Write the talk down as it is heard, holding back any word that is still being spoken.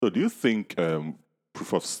So do you think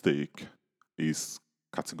proof of stake is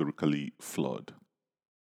categorically flawed?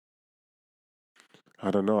 I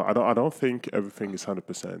don't know. I don't think everything is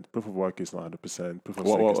 100%. Proof of work is not 100%. Proof of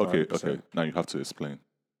Well, stake well, is not okay, 100%. okay. Now you have to explain.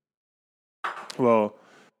 Well,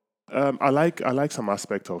 I like some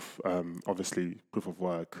aspect of obviously proof of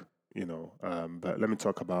work, but let me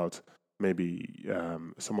talk about maybe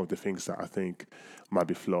some of the things that I think might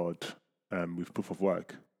be flawed with proof of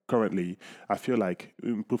work. Currently, I feel like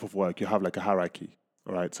in proof of work you have like a hierarchy,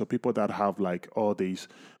 all right? So people that have like all these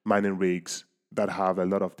mining rigs that have a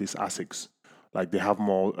lot of these ASICs, like they have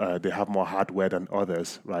more hardware than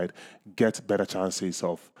others, right? Get better chances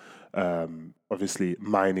of obviously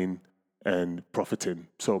mining and profiting.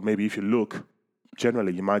 So maybe if you look,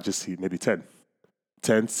 generally you might just see maybe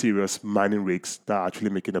 10 serious mining rigs that are actually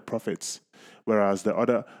making the profits. Whereas the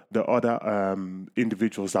other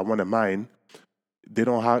individuals that want to mine, they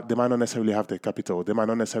might not necessarily have the capital. They might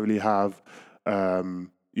not necessarily have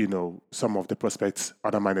some of the prospects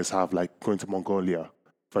other miners have, like going to Mongolia,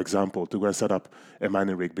 for example, to go and set up a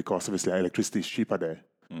mining rig because obviously electricity is cheaper there.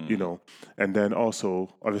 And then also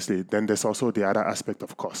obviously then there's also the other aspect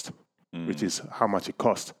of cost, which is how much it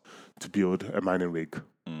costs to build a mining rig.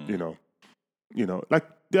 Like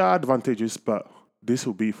there are advantages, but this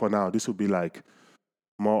will be like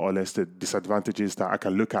more or less the disadvantages that I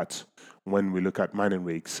can look at when we look at mining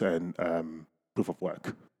rigs and proof of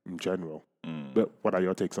work in general. But what are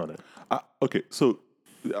your takes on it? Okay, so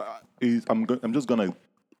I'm just gonna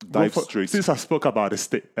dive straight. Since I spoke about the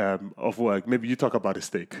stake of work, maybe you talk about the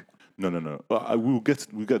stake. No. We'll get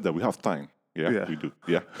there. We have time. Yeah. We do.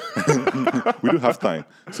 Yeah, we do have time.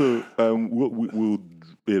 So we'll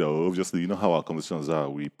obviously, you know how our conversations are.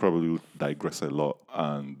 We probably would digress a lot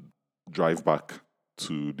and drive back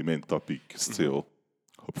to the main topic still,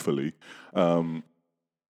 hopefully.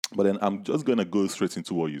 But then I'm just gonna go straight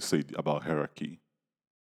into what you said about hierarchy.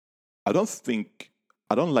 I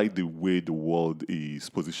don't like the way the world is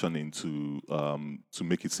positioning to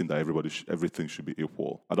make it seem that everything should be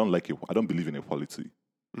equal. I don't like it. I don't believe in equality.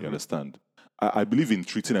 You understand? I believe in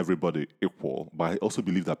treating everybody equal, but I also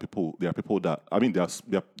believe that there are people that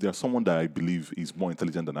there's someone that I believe is more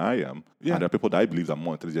intelligent than I am, and there are people that I believe are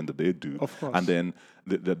more intelligent than they do, Of course. and then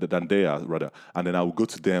than they are rather, and then I will go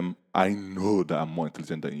to them. I know that I'm more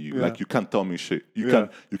intelligent than you. Like you can't tell me shit. You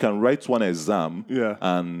can write one exam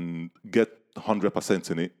and get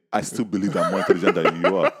 100% in it. I still believe I'm more intelligent than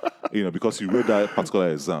you are. Because you wrote that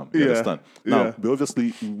particular exam. You understand? Now, but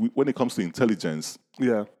obviously, when it comes to intelligence,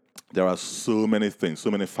 there are so many things, so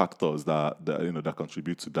many factors that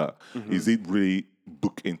contribute to that. Is it really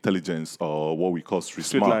book intelligence or what we call street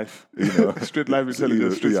smart? Life. Street life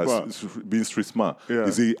intelligence, street smart. Being street smart.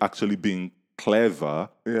 Is it actually being clever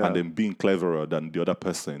and then being cleverer than the other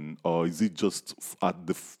person, or is it just at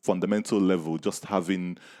the fundamental level just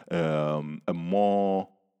having a more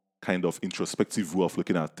kind of introspective way of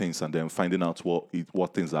looking at things and then finding out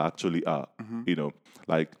what things actually are?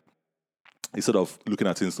 Like instead of looking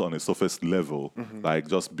at things on a surface level, like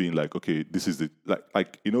just being like, okay, this is the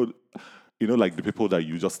like like the people that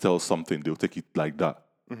you just tell something, they'll take it like that.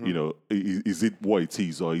 Is it what it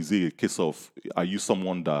is, or is it a case of, are you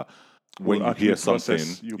someone that when you hear something,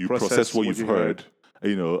 you process what you've heard,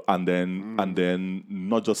 and then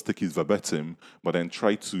not just take it verbatim, but then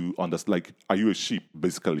try to understand. Like, are you a sheep,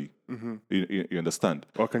 basically? You understand?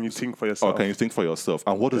 Or can you think for yourself?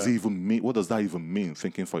 And what does it even mean? What does that even mean,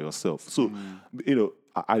 thinking for yourself? So,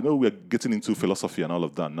 I know we're getting into philosophy and all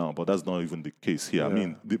of that now, but that's not even the case here. I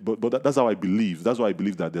mean, but that's how I believe. That's why I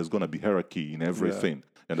believe that there's going to be hierarchy in everything.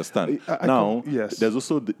 You understand? There's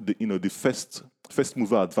also the first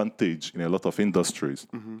mover advantage in a lot of industries.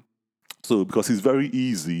 So, because it's very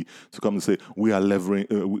easy to come and say we are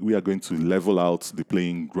going to level out the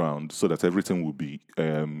playing ground so that everything will be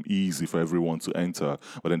easy for everyone to enter.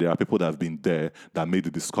 But then there are people that have been there that made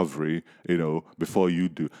the discovery, before you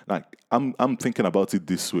do. Like I'm thinking about it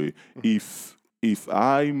this way: if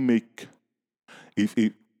I make, if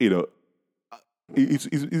it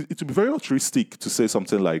would be very altruistic to say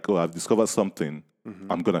something like, "Oh, I've discovered something.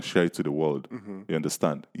 I'm gonna share it to the world." You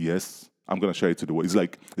understand? Yes. I'm going to share it to the world. It's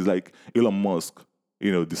like Elon Musk,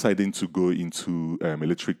 deciding to go into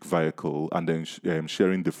electric vehicle and then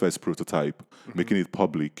sharing the first prototype, making it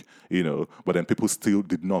public, but then people still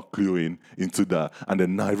did not clue into that. And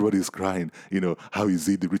then now everybody's crying, how is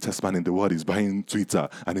he the richest man in the world? He's buying Twitter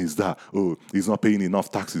and he's that. Oh, he's not paying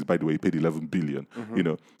enough taxes. By the way, he paid 11 billion,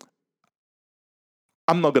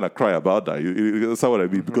 I'm not going to cry about that. That's what I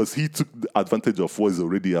mean, because he took the advantage of what is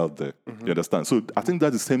already out there. You understand? So I think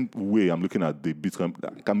that's the same way I'm looking at the Bitcoin.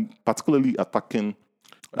 I'm particularly attacking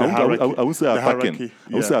I won't say attacking. hierarchy,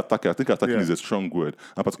 I won't say attacking. I think attacking is a strong word.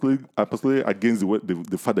 I'm particularly against the word,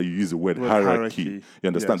 the fact that you use the word hierarchy. You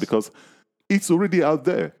understand? Yes. Because it's already out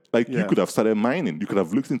there. Like you Yeah. could have started mining. You could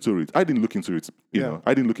have looked into it. I didn't look into it. You know,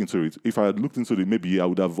 I didn't look into it. If I had looked into it, maybe I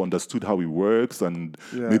would have understood how it works, and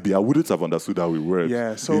maybe I wouldn't have understood how it works.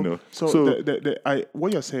 Yeah. So, you know,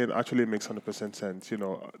 what you're saying actually makes 100% sense. You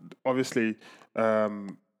know, obviously,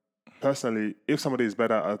 personally, if somebody is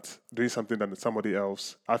better at doing something than somebody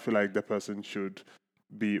else, I feel like the person should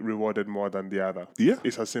be rewarded more than the other. Yeah.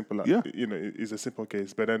 It's as simple as, you know, it's a simple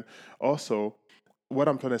case. But then also, what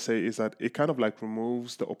I'm trying to say is that it kind of like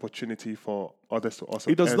removes the opportunity for others to also.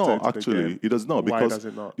 It does not actually. It does not. Why Because does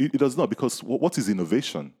it not? It does not, because what is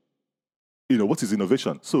innovation? You know, what is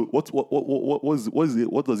innovation? So what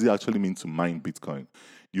does it actually mean to mine Bitcoin?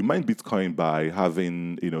 You mine Bitcoin by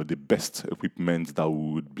having, you know, the best equipment that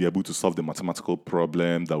would be able to solve the mathematical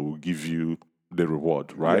problem that will give you the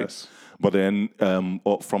reward, right? Yes. But then, from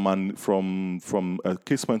a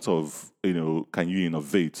case point of, you know, can you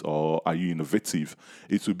innovate or are you innovative?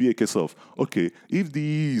 It would be a case of, okay, if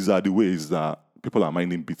these are the ways that people are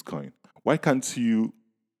mining Bitcoin, why can't you?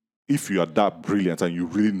 If you are that brilliant and you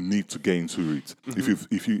really need to get into it,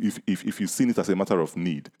 if you've seen it as a matter of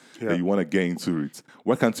need, that you want to get into it,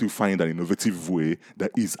 why can't you find an innovative way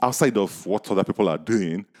that is outside of what other people are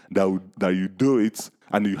doing, that you do it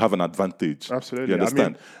and you have an advantage? Absolutely. You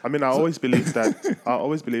understand? I always believe that.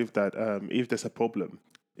 If there's a problem,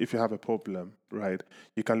 if you have a problem, right,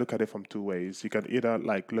 you can look at it from two ways. You can either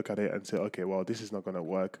like look at it and say, okay, well, this is not going to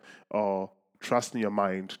work, or trust in your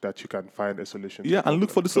mind that you can find a solution. And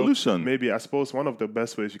look for the solution. Maybe I suppose one of the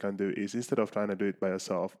best ways you can do is, instead of trying to do it by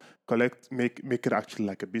yourself, make it actually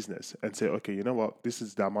like a business and say, okay, you know what, this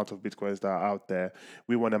is the amount of Bitcoins that are out there.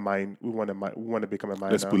 We want to mine. We want to become a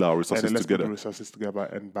miner. Let's pull our resources together. Put the resources together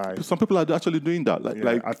and buy. Some people are actually doing that.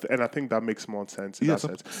 And I think that makes more sense in that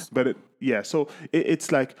sense. But so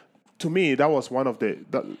it's like, to me, that was one of the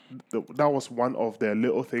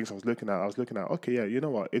little things I was looking at. Okay, yeah, you know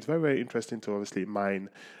what? It's very, very interesting to obviously mine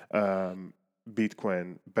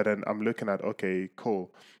Bitcoin, but then I'm looking at, okay,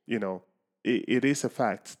 cool. You know, it is a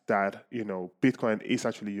fact that, you know, Bitcoin is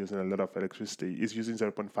actually using a lot of electricity. It's using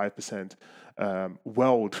 0.5%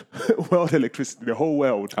 world electricity, the whole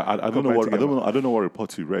world. I don't know what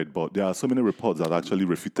report you read, but there are so many reports that actually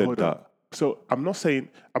refuted that. So I'm not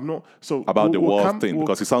about the world thing,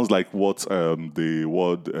 because it sounds like what the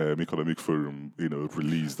World Economic Forum, you know,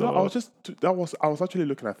 released. No, I was actually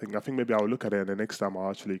looking at things. I think maybe I'll look at it, and the next time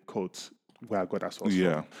I'll actually quote where I got that source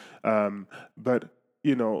from. But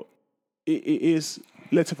you know, it is.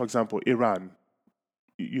 Let's say, for example, Iran.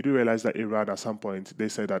 You do realize that Iran, at some point, they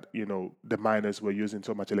said that, you know, the miners were using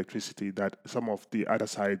so much electricity that some of the other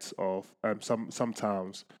sides of some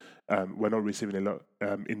towns were not receiving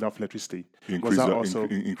enough electricity.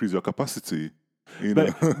 Increase your capacity.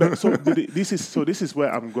 This is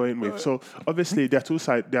where I'm going with. So obviously there are two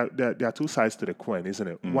sides. There are two sides to the coin, isn't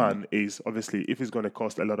it? One is obviously, if it's going to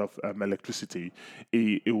cost a lot of electricity,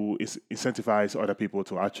 it will incentivize other people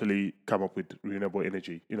to actually come up with renewable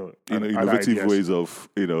energy. You know, innovative ways of,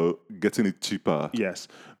 you know, getting it cheaper. Yes,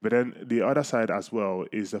 but then the other side as well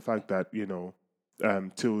is the fact that, you know,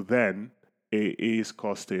 till then, it is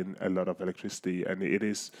costing a lot of electricity, and it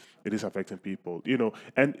is affecting people, you know.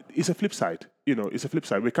 And it's a flip side, you know. It's a flip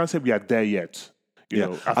side. We can't say we are there yet. You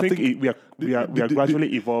know, I think we are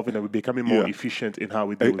gradually evolving, and we're becoming more efficient in how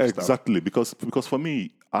we do stuff. Exactly, because for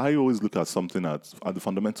me, I always look at something at the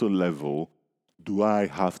fundamental level. Do I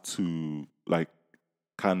have to, like,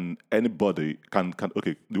 can anybody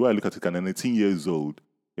okay? Do I look at it? Can an 18 years old,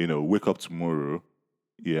 you know, wake up tomorrow,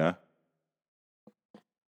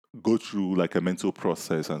 go through like a mental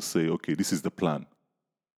process and say, okay, this is the plan.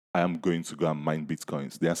 I am going to go and mine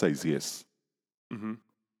Bitcoins. The answer is yes. Mm-hmm.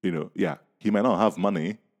 You know, he might not have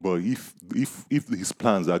money, but if his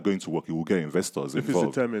plans are going to work, he will get investors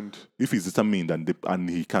involved. If he's determined, and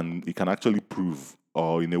he can actually prove,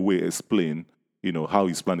 or in a way explain, you know, how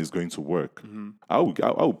his plan is going to work. Mm-hmm. I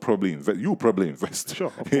would probably invest. You would probably invest. Sure,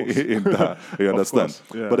 of course. In that. You understand? Of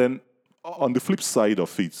course, yeah. But then, on the flip side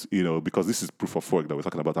of it, you know, because this is proof of work that we're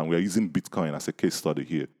talking about, and we're using Bitcoin as a case study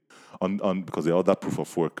here, because there are other proof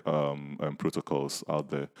of work protocols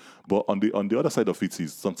out there. But on the other side of it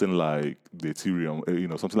is something like the Ethereum, you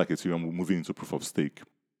know, something like Ethereum moving into proof of stake.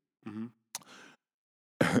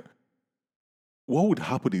 Mm-hmm. What would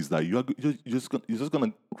happen is that you're just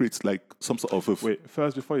gonna create like some sort of wait.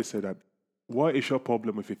 First, before you say that, what is your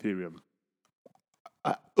problem with Ethereum?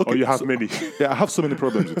 Or you have many? Yeah, I have so many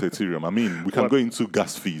problems with Ethereum. I mean, we can go into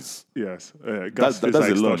gas fees. Yes, gas fees That's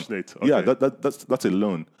are a loan. extortionate. Yeah, Okay. that's a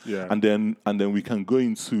loan. Yeah. And then we can go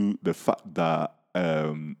into the fact that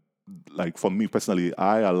like for me personally,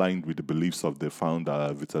 I aligned with the beliefs of the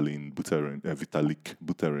founder Vitalik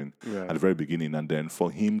Buterin Yeah. at the very beginning, and then for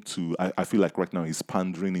him to, I feel like right now he's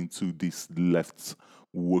pandering into this left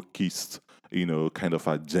wokist, kind of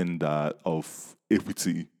agenda of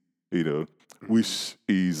equity, which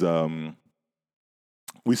is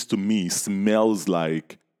which to me smells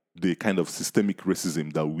like the kind of systemic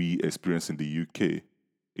racism that we experience in the UK,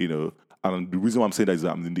 And the reason why I'm saying that is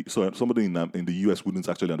that so somebody in the US wouldn't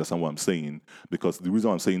actually understand what I'm saying, because the reason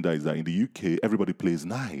why I'm saying that is that in the UK everybody plays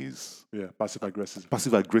nice. Yeah, passive aggressivism.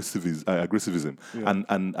 Aggressivism, Yeah.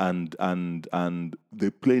 and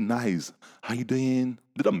they play nice. How you doing?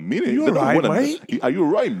 They don't mean it. You They don't right, wanna- mate? Are you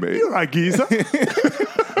right, mate? You're right, geezer.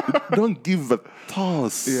 Don't give a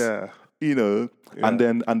toss. Yeah. And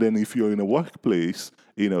then if you're in a workplace,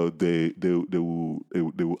 they will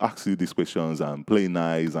ask you these questions and play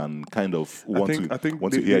nice and kind of want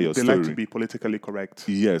to hear your they story. like to be politically correct.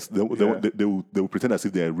 Yes, they Yeah. will pretend as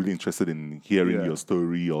if they are really interested in hearing your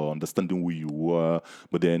story or understanding who you were.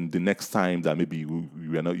 But then the next time that maybe you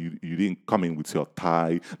didn't come in with your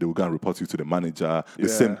tie, they will go and report you to the manager. The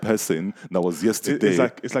same person that was yesterday.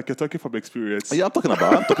 It's like you're talking from experience. Yeah, I'm talking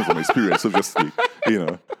from experience, obviously.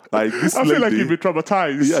 Like this I lady. feel like you've been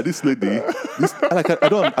traumatized. Yeah, this lady. I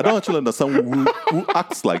don't actually understand who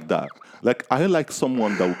acts like that. Like, I like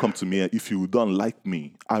someone that will come to me, and if you don't like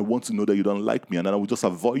me, I want to know that you don't like me, and then I will just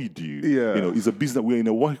avoid you. Yeah. It's a business. We're in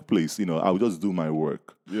a workplace. I will just do my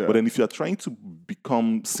work. Yeah. But then if you're trying to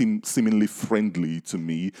become seemingly friendly to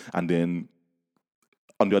me, and then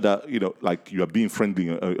on the other, like you are being friendly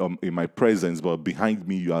in my presence, but behind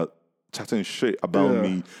me you are chatting shit about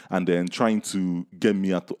me, and then trying to get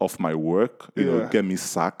me off my work, get me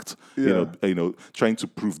sacked, trying to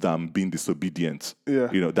prove that I'm being disobedient,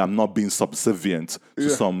 that I'm not being subservient to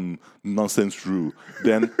some nonsense rule,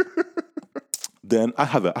 then I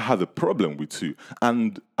have a problem with you,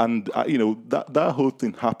 and that whole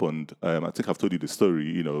thing happened. I think I've told you the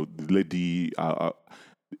story. The lady.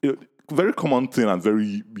 Very common thing and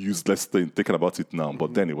very useless thing thinking about it now,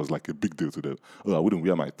 but then it was like a big deal to them. I wouldn't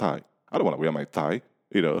wear my tie. I don't want to wear my tie.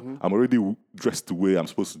 I'm already dressed the way I'm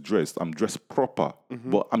supposed to dress. I'm dressed proper,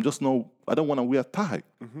 but I'm just I don't want to wear a tie.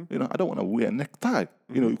 I don't want to wear a necktie,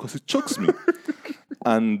 because it chokes me.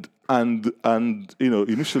 and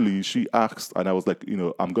initially she asked, and I was like,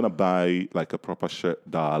 I'm going to buy like a proper shirt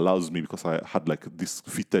that allows me, because I had like this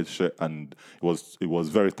fitted shirt and it was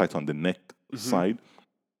very tight on the neck side.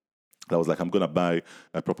 I was like, I'm going to buy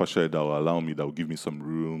a proper shirt that will allow me, that will give me some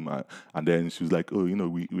room. And then she was like, oh,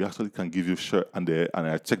 we actually can give you a shirt. And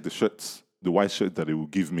I checked the shirts, the white shirt that they will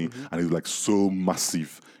give me. And it's like so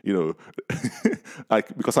massive,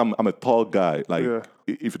 like, because I'm a tall guy. Like,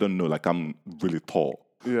 if you don't know, like, I'm really tall.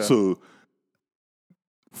 Yeah. So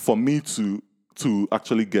for me to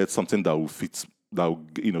actually get something that will fit, that will,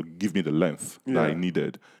 give me the length that I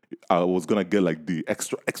needed, I was gonna get like the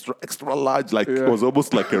extra large, like it was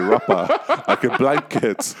almost like a wrapper, like a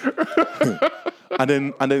blanket. and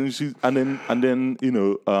then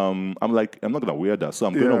I'm like, I'm not gonna wear that, so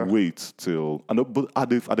I'm gonna wait till. But at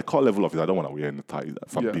the core level of it, I don't want to wear any tie.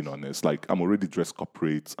 If I'm being honest, like I'm already dressed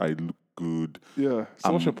corporate. I look good. Yeah.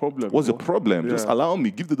 So what's your problem? What's your problem? Just allow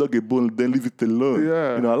me. Give the dog a bone, then leave it alone.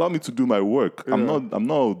 Yeah. Allow me to do my work. I'm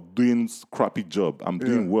not doing crappy job. I'm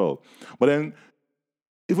doing well. But then,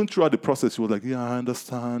 even throughout the process, she was like, yeah, I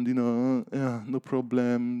understand, no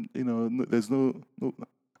problem, there's no.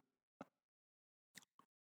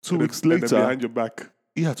 2 weeks later. And then behind your back.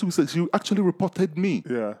 Yeah, 2 weeks later, she actually reported me.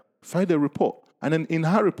 Yeah. Filed a report. And then in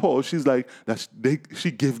her report, she's like,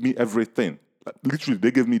 she gave me everything. Like, literally,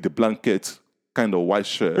 they gave me the blanket, kind of white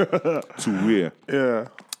shirt to wear. Yeah.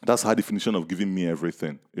 That's her definition of giving me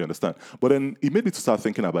everything. You understand? But then it made me to start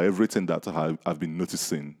thinking about everything that I've been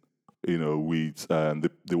noticing, with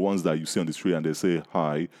the ones that you see on the street and they say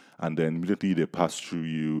hi, and then immediately they pass through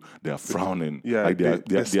you, they are frowning. Yeah, like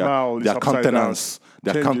they smile, their countenance,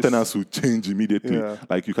 will change immediately. Yeah.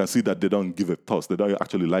 Like you can see that they don't give a toss. They don't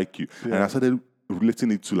actually like you. Yeah. And I started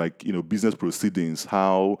relating it to like, business proceedings,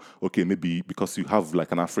 how, okay, maybe because you have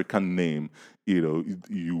like an African name,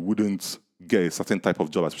 you wouldn't get a certain type of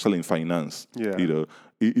job, especially in finance. Yeah.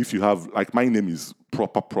 If you have, like, my name is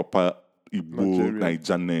proper, Igbo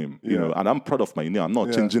Nigerian name, you know, and I'm proud of my name. I'm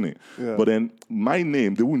not changing it. Yeah. But then my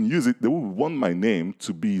name, they wouldn't use it. They would want my name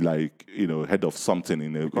to be like, you know, head of something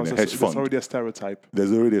in a hedge fund. There's already a stereotype.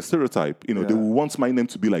 There's already a stereotype. You know, they would want my name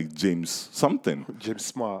to be like James something. James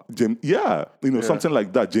Smart. Something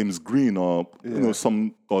like that. James Green or you know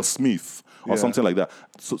or Smith or something like that.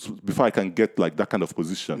 So before I can get like that kind of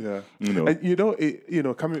position. Yeah. You know.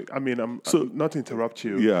 And I'm not to interrupt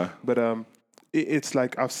you. Yeah. But it's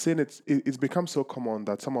like I've seen it. It's become so common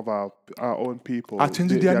that some of our own people are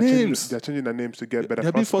changing their names. They're changing their names to get better.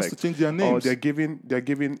 They're being forced to change their names. Or they're giving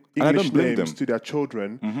English names to their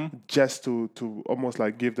children just to almost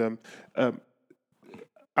like give them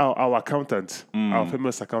our accountant, our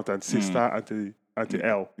famous accountant, sister Auntie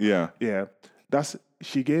L. Yeah. Yeah.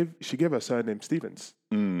 She gave her surname Stevens.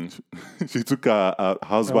 She took her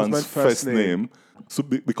husband's first name. So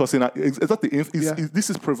because this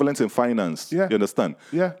is prevalent in finance. Yeah. You understand?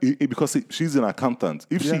 Yeah. Because she's an accountant.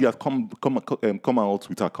 If she had come out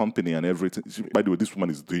with her company and everything, by the way, this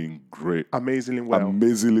woman is doing great. Amazingly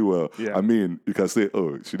well. Yeah. I mean, you can say,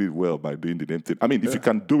 oh, she did well by doing the damn thing. I mean, if you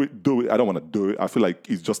can do it, do it. I don't want to do it. I feel like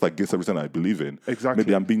it's just against everything I believe in. Exactly.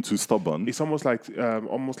 Maybe I'm being too stubborn. It's almost like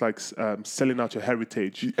selling out your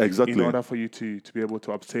heritage. Exactly. In order for you to be able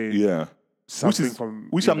to obtain. Yeah.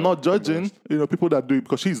 Which I'm not judging, you know, people that do it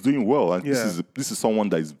because she's doing well, and this is someone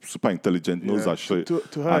that is super intelligent, knows her shit.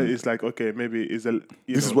 To her, it's like, okay, maybe this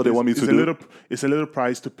is what they want me to do. It's a little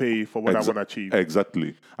price to pay for what I want to achieve.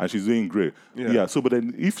 Exactly, and she's doing great. Yeah. So, but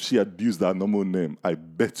then if she had used that normal name, I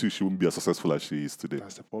bet you she wouldn't be as successful as she is today.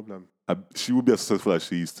 That's the problem. She would be as successful as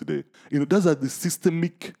she is today. You know, those are the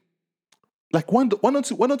systemic. Like, why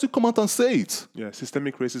don't you come out and say it? Yeah,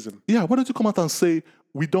 systemic racism. Yeah, why don't you come out and say,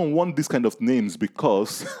 we don't want this kind of names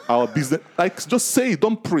because our business... Like, just say it,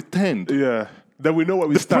 don't pretend. Yeah, then we know what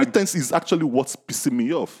we stand. The pretense is actually what's pissing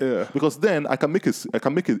me off. Yeah. Because then I can make a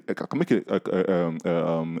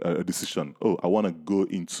decision. Oh, I want to go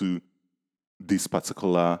into this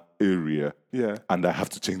particular area. Yeah. And I have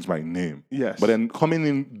to change my name. Yes. But then coming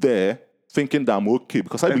in there, thinking that I'm okay,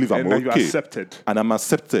 because I believe I'm okay. You're accepted. And I'm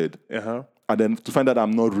accepted. Uh-huh. And then to find out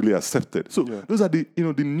I'm not really accepted. So those are the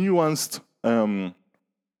nuanced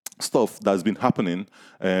stuff that's been happening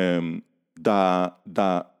that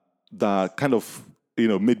kind of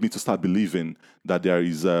made me to start believing that there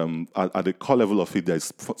is at the core level of it there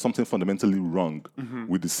is something fundamentally wrong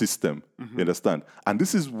with the system. You understand? And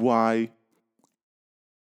this is why,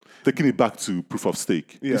 taking it back to proof of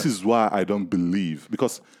stake, this is why I don't believe,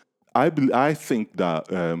 because I think that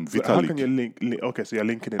Vitalik... How can you link? Okay, so you're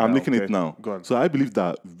linking it now. I'm linking it now. Go on. So I believe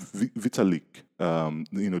that Vitalik,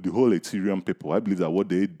 the whole Ethereum people, I believe that what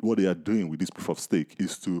they are doing with this proof of stake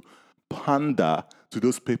is to pander to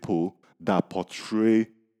those people that portray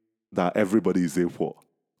that everybody is equal.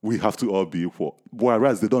 We have to all be equal.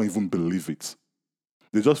 Whereas they don't even believe it.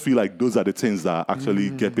 They just feel like those are the things that actually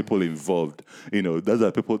get people involved. You know, those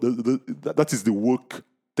are people... That is the woke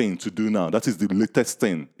thing to do now. That is the latest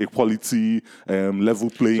thing. Equality, level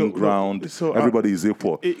playing ground. So everybody is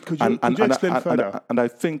equal. Could you explain further? And I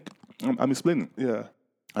think I'm explaining. Yeah.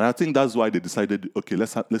 And I think that's why they decided, okay,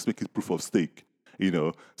 let's make it proof of stake. You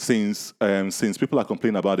know, since people are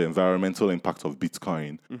complaining about the environmental impact of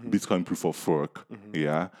Bitcoin, Bitcoin proof of work, we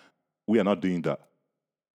are not doing that.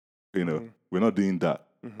 You know, we're not doing that.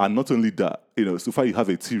 And not only that, so far you have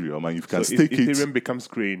Ethereum and you can stake it. Ethereum becomes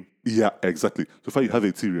green. Yeah, exactly. So far you have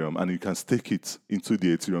Ethereum and you can stake it into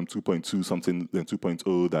the Ethereum 2.2 something, then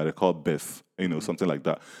 2.0 that they call BEF, something like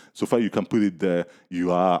that. So far you can put it there,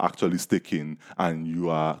 you are actually staking and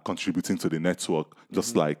you are contributing to the network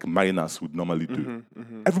just like miners would normally do.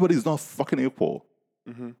 Everybody is not fucking equal.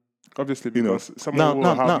 Obviously, because someone who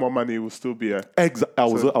will have more money will still be a... Exactly. I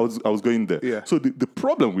was going there. Yeah. So the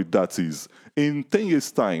problem with that is, in 10 years'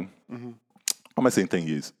 time, how am I saying 10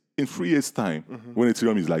 years? In 3 years' time, when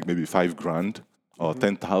Ethereum is like maybe $5,000 or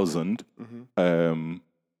 10,000,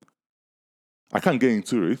 I can't get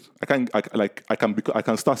into it. I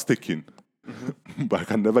can start staking, but I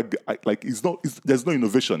can never get, there's no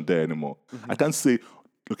innovation there anymore. I can't say,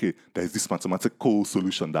 okay, there's this mathematical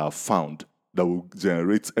solution that I've found that will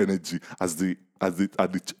generate energy as the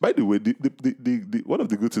by the way, the one of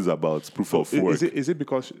the good things about proof of work is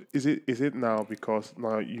it now because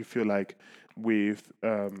now you feel like with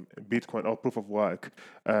Bitcoin or proof of work,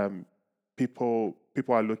 people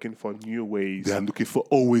people are looking for new ways. They are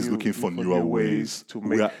always looking for newer ways. To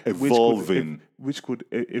We make, are evolving. which could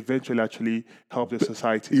eventually actually help the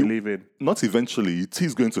society to live in. Not eventually, it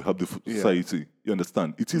is going to help the society. You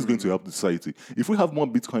understand? It is going to help the society. If we have more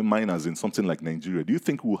Bitcoin miners in something like Nigeria, do you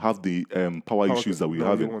think we'll have the power issues that we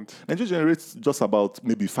have? Nigeria generates just about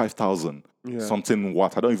maybe 5,000 something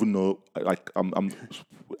watt. I don't even know. Like I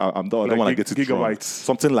don't want to get it gigawatts, wrong.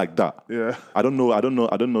 Something like that. Yeah. I don't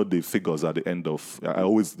know the figures at the end of. I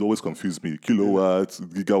always confuse me. Kilowatts,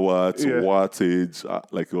 gigawatts, wattage.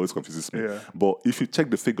 Like it always confuses me. Yeah. But if you check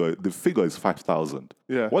the figure is 5,000.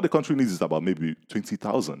 Yeah. What the country needs is about maybe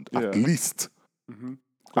 20,000 at least. Mm-hmm.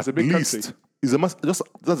 At least is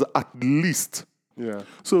that's at least. Yeah.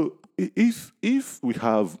 So if we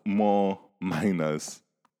have more miners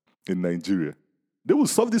in Nigeria, they will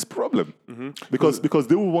solve this problem because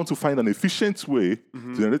they will want to find an efficient way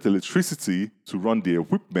to generate electricity, to run the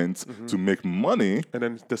equipment, to make money, and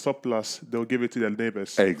then the surplus they'll give it to their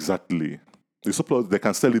neighbors. Exactly. The surplus they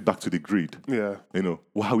can sell it back to the grid. Yeah.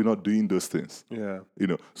 Why are we not doing those things? Yeah.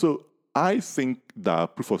 So I think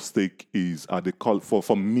that proof of stake is at the call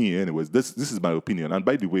for me, anyways. This is my opinion, and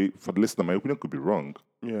by the way, for the listener, my opinion could be wrong.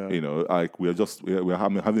 Yeah. Like we're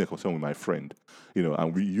having a conversation with my friend,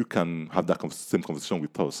 and you can have that same conversation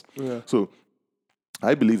with us. Yeah. So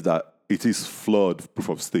I believe that it is flawed proof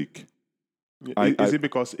of stake. Is it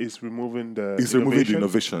because it's removing the removing the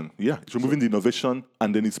innovation? Yeah, it's removing the innovation,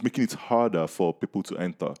 and then it's making it harder for people to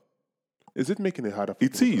enter. Is it making it harder?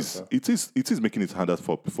 It is making it harder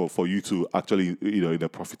for you to actually, in a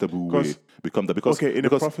profitable way become that. Because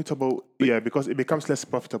because it becomes less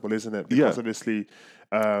profitable, isn't it? Because obviously,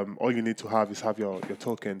 all you need to have your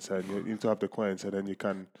tokens, and you need to have the coins, and then you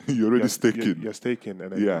can. You're staking. You're staking,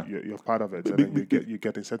 and then you're part of it, and then you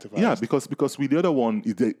get incentivized. Yeah, because with the other one,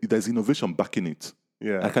 there's innovation backing it.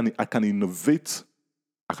 Yeah, I can innovate.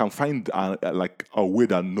 I can find a way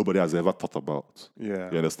that nobody has ever thought about. Yeah,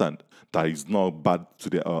 you understand? That is not bad to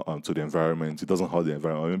the environment. It doesn't hurt the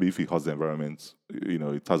environment. Maybe if it hurts the environment,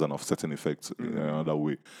 it has an offsetting effect in another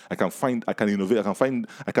way. I can innovate.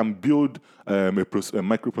 I can build a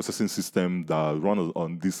microprocessing system that runs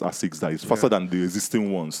on these ASICs that is faster than the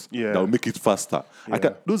existing ones. Yeah, that will make it faster.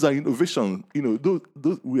 Yeah. Those are innovations.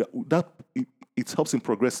 It helps in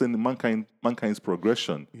progressing mankind's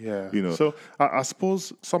progression. Yeah. So I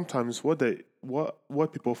suppose sometimes what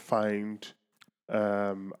people find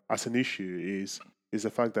as an issue is the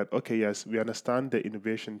fact that yes, we understand the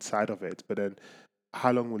innovation side of it, but then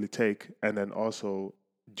how long will it take? And then also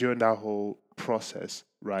during that whole process,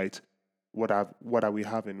 right? What are we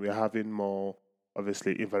having? We're having more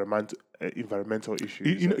obviously environmental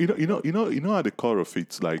issues. At the core of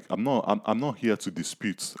it, like I'm not here to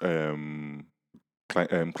dispute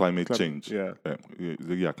climate change.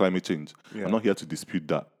 Climate change. Yeah. I'm not here to dispute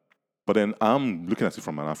that. But then I'm looking at it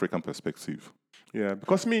from an African perspective. Yeah,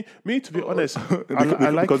 because me to be honest,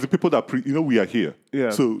 because the people that we are here. Yeah.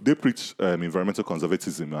 So they preach environmental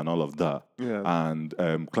conservatism and all of that. Yeah. And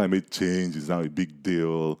climate change is now a big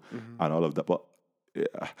deal and all of that. But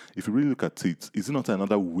if you really look at it, is it not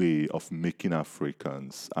another way of making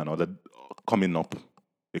Africans and other coming up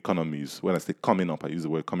economies? When I say coming up, I use the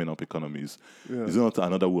word coming up economies. Yeah. Is it not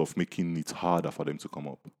another way of making it harder for them to come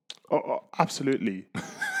up? Oh, absolutely.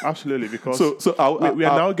 Absolutely, because we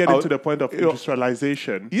are now getting to the point of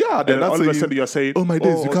industrialization. Yeah, then all of a sudden you're saying, "Oh my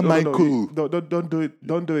days, you can't mine coal. Don't do it.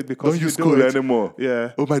 Don't do it because don't use coal anymore.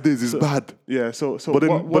 Yeah. Oh my days, it's bad. Yeah. So but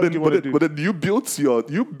then you built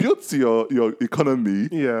your economy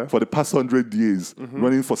for the past 100 years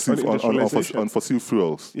running on fossil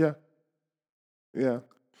fuels. Yeah. Yeah.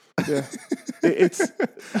 Yeah,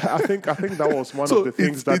 I think that was one of the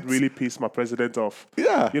things that really pissed my president off.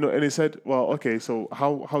 Yeah, and he said, "Well, okay, so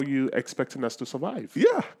how are you expecting us to survive?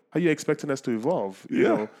 Yeah, how are you expecting us to evolve? You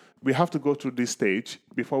know, we have to go through this stage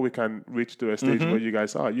before we can reach to a stage where you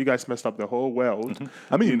guys are. You guys messed up the whole world.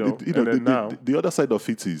 I mean, the other side of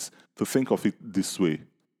it is to think of it this way.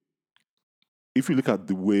 If you look at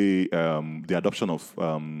the way the adoption of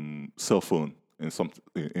cell phone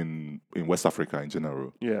in West Africa in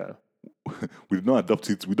general. Yeah. We did not adopt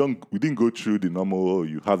it. We didn't go through the normal.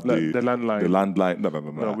 You have the landline. The landline.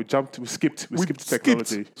 No. We skipped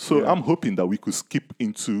technology. So I'm hoping that we could skip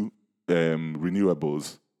into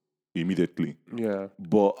renewables immediately. Yeah.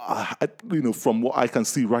 But from what I can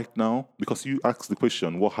see right now, because you asked the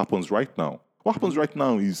question, what happens right now? What happens right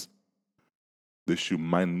now is they should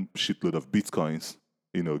mine shitload of bitcoins.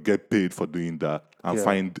 get paid for doing that and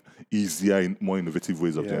find easier, more innovative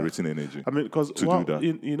ways of generating energy. I mean, because do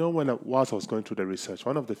that. whilst I was going through the research,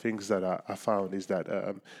 one of the things that I found is that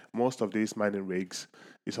most of these mining rigs,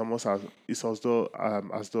 it's almost as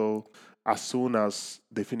though as soon as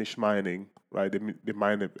they finish mining, right, they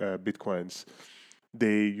mine bitcoins,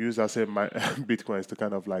 they use that same bitcoins to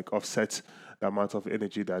kind of like offset the amount of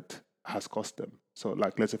energy that has cost them. So,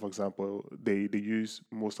 like, let's say, for example, they use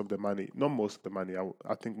most of the money, not most of the money.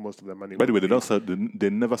 I think most of the money. By the way, they don't sell. They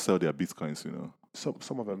never sell their bitcoins.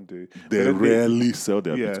 Some of them do. They rarely sell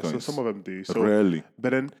their bitcoins. So some of them do. So rarely.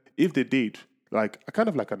 But then, if they did, like, I kind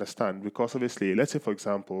of like understand, because obviously, let's say, for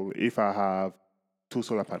example, if I have 2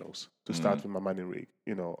 solar panels to start with my mining rig,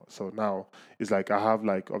 so now it's like I have,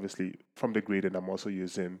 like, obviously from the grid, and I'm also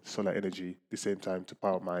using solar energy at the same time to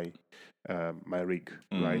power my my rig,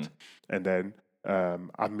 right? And then I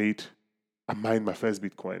mined my first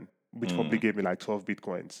Bitcoin, which probably gave me like 12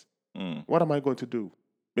 Bitcoins. What am I going to do?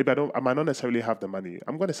 Maybe I might not necessarily have the money.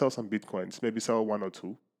 I'm going to sell some Bitcoins, maybe sell 1 or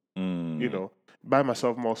 2, buy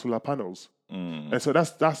myself more solar panels. And so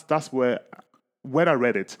that's where, when I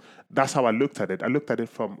read it, that's how I looked at it. I looked at it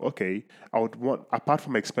from, okay, I would want, apart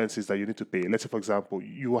from expenses that you need to pay, let's say, for example,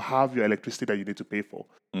 you have your electricity that you need to pay for.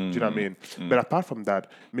 Do you know what I mean? But apart from that,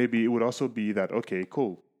 maybe it would also be that, okay,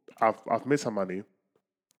 cool, I've made some money.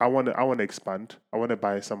 I want to expand. I want to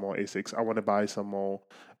buy some more ASICs. I want to buy some more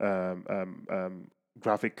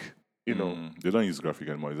graphic. They don't use graphic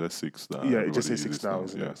anymore. It's S6. It just A6 now,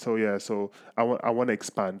 isn't it? So I want to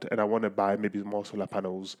expand, and I want to buy maybe more solar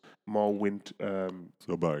panels, more wind.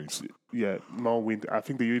 Turbines. Yeah, more wind. I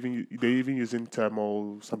think they're even using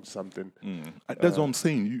thermal something. That's what I'm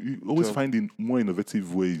saying. You always finding more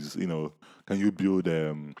innovative ways. Can you build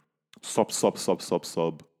sub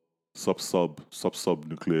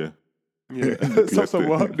nuclear? Yeah,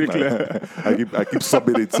 sub nuclear. I keep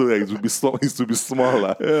subbing it so that it will be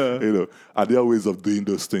smaller. Yeah. Are there ways of doing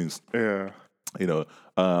those things? Yeah.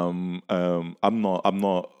 I'm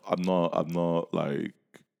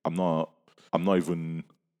not even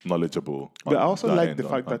knowledgeable. But I also like the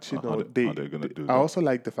fact that how they're gonna do that. I also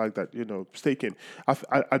like the fact that staking.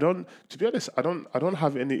 I don't, to be honest, I don't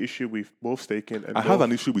have any issue with both staking and. I have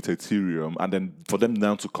an issue with Ethereum, and then for them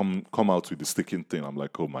now to come out with the staking thing, I'm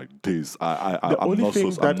like, oh my days! The only thing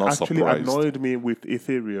that actually surprised. annoyed me with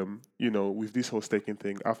Ethereum, with this whole staking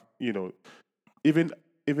thing, even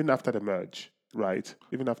after the merge, right?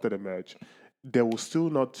 Even after the merge, there will still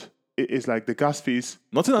not. It's like the gas fees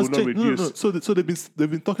Nothing has will not changed. reduce. No. So they've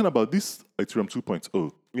been talking about this Ethereum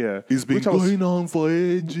 2.0. Yeah, It's been going on for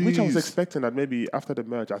ages. Which I was expecting that maybe after the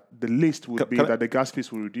merge, the list would be that the gas fees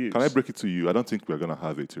will reduce. Can I break it to you? I don't think we're gonna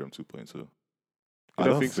have Ethereum 2.0. I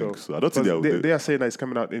don't think so. I don't think they are saying that it's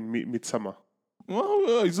coming out in midsummer.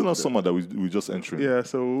 Well, it's not summer that we just entering. Yeah,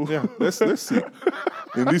 so let's see.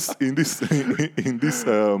 In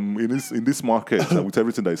this market with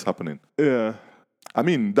everything that is happening. Yeah. I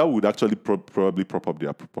mean, that would actually probably prop up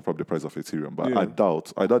the price of Ethereum, but I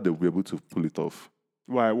doubt they'll be able to pull it off.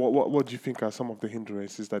 Why? What do you think are some of the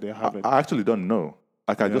hindrances that they're having? I actually don't know.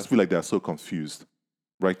 I just feel like they're so confused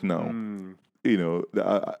right now.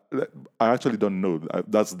 I actually don't know.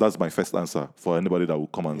 That's my first answer for anybody that will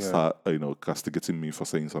come and start, castigating me for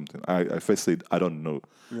saying something. I first said I don't know,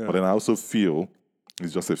 but then I also feel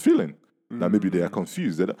it's just a feeling that maybe they are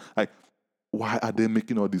confused. Why are they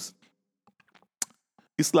making all this?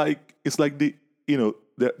 It's like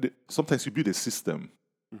sometimes you build a system,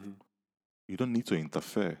 you don't need to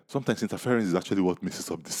interfere. Sometimes interference is actually what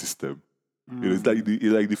messes up the system. It's like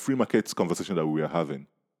the free market conversation that we are having.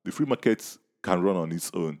 The free market can run on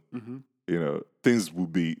its own. Things will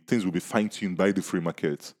be fine-tuned by the free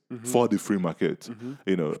market for the free market.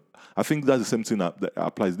 I think that's the same thing that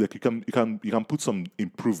applies. Like you can put some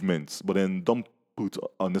improvements, but then don't put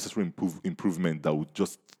unnecessary improvement that would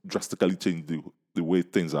just drastically change the way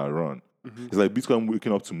things are run. It's like Bitcoin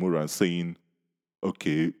waking up tomorrow and saying,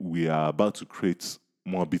 okay, we are about to create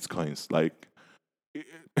more Bitcoins. Like,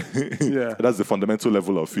 that's the fundamental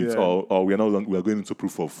level of it. Or we are going into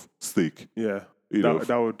proof of stake. Yeah.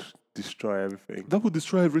 That would destroy everything. That would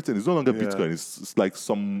destroy everything. It's no longer Bitcoin. It's like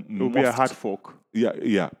some... It will be a hard fork.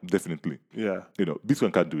 Yeah, definitely. Yeah.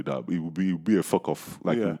 Bitcoin can't do that. It will be a fuck off.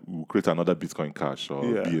 Like, we'll create another Bitcoin Cash or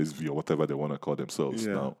BSV or whatever they want to call themselves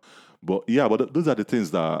now. But those are the things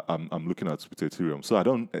that I'm looking at with Ethereum. So I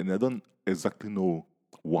don't exactly know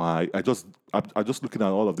why. I'm just looking at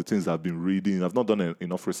all of the things I've been reading. I've not done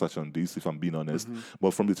enough research on this, if I'm being honest.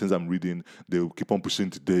 But from the things I'm reading, they'll keep on pushing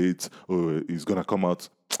the date. Or it's gonna come out.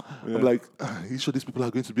 I'm like, are you sure these people are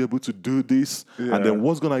going to be able to do this? And then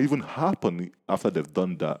what's gonna even happen after they've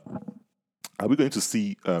done that? Are we going to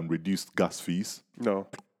see reduced gas fees? No,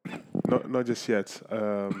 not just yet.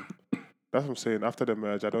 That's what I'm saying. After the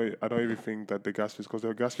merge, I don't even think that the gas fees, because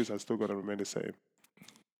the gas fees are still going to remain the same.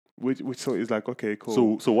 Which so is like, okay,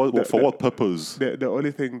 cool. So what for what purpose? The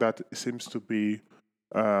only thing that seems to be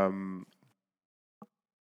an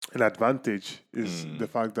advantage is the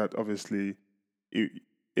fact that obviously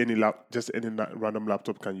any random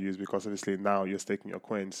laptop can use, because obviously now you're staking your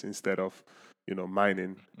coins instead of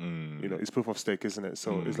mining. It's proof of stake, isn't it?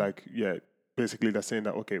 So it's like, yeah, basically they're saying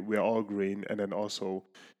that, okay, we're all green, and then also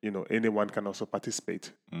anyone can also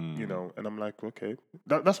participate. And I'm like, okay,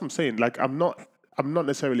 that's what I'm saying. Like, I'm not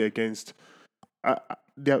necessarily against.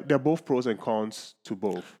 They're both pros and cons to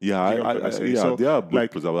both. Yeah, So, they are both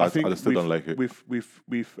like, pros. I think I still don't like it.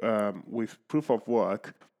 With proof of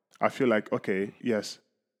work, I feel like, okay, yes,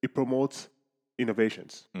 it promotes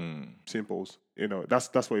innovations, simples.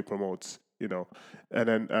 That's what it promotes. And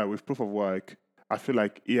then with proof of work, I feel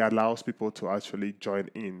like it allows people to actually join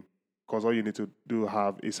in, because all you need to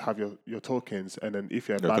have your tokens, and then if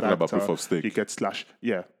you're a bad actor, about proof of stake. you get slashed.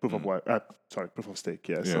 Yeah, proof of work. Proof of stake.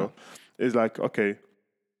 Yeah. So it's like, okay.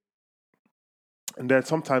 And then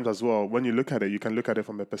sometimes as well, when you look at it, you can look at it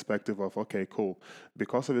from a perspective of, okay, cool.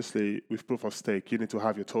 Because obviously with proof of stake, you need to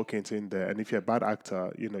have your tokens in there. And if you're a bad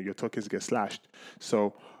actor, your tokens get slashed.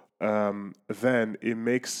 So then it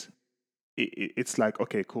makes, it's like,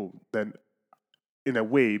 okay, cool. Then in a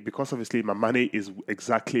way, because obviously my money is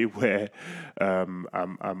exactly where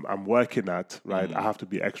I'm working at, right? I have to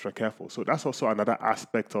be extra careful. So that's also another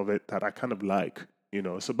aspect of it that I kind of like.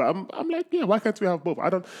 So, but I'm like, yeah, why can't we have both?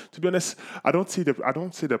 To be honest, I don't see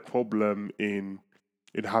the problem in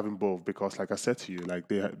having both, because, like I said to you, like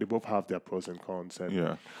they both have their pros and cons.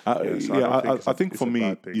 And I think for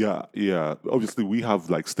me, obviously we have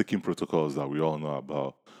like staking protocols that we all know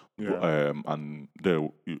about, and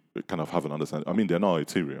they kind of have an understanding. I mean, they're not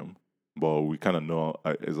Ethereum, but we kind of know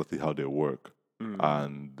exactly how they work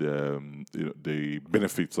and the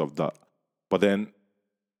benefits of that. But then,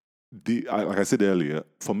 like I said earlier,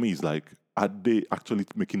 for me, it's like, are they actually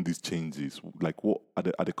making these changes? Like, what at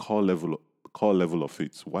the core level of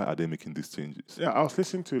it? Why are they making these changes? Yeah, I was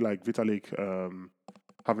listening to like Vitalik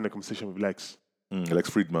having a conversation with Lex. Lex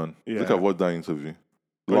Friedman. Yeah. I think I watched that interview.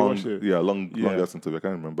 Longest interview. I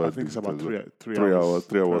can't remember. I think it's about 3 hours.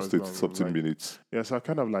 3 hours, long, something minutes. Yeah, so I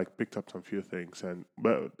kind of like picked up some few things,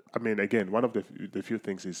 but I mean, again, one of the few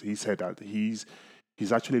things is he said that he's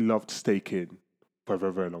actually loved staking for a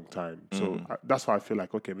very, very long time. So that's why I feel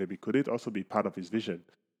like, okay, maybe could it also be part of his vision,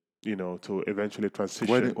 to eventually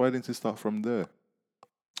transition. Why didn't he start from there?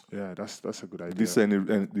 Yeah, that's a good idea.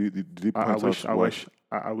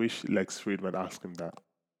 I wish Lex Friedman asked him that.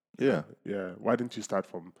 Yeah. Yeah. Why didn't you start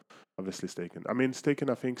from obviously staking? I mean,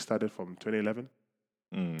 staking, I think, started from 2011.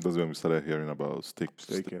 That's when we started hearing about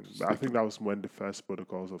staking. I think that was when the first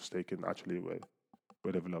protocols of staking actually were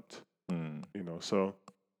developed. So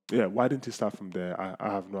yeah, why didn't you start from there?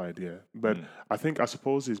 I have no idea. But I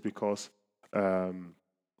suppose it's because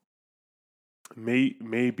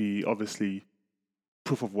maybe obviously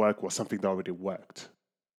proof of work was something that already worked.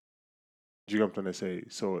 Do you know what I'm trying to say?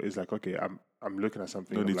 So it's like, okay, I'm looking at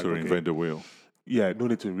something. No need to reinvent the wheel. Yeah, no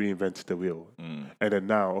need to reinvent the wheel. And then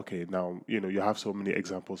now you have so many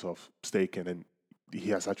examples of staking, and he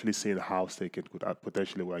has actually seen how staking could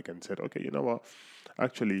potentially work, and said, okay, you know what?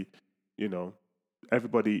 Actually,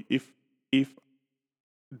 everybody, if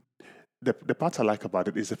the part I like about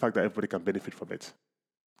it is the fact that everybody can benefit from it,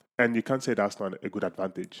 and you can't say that's not a good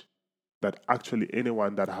advantage. That actually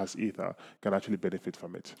anyone that has Ether can actually benefit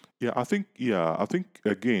from it. Yeah, I think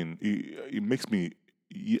again, it makes me.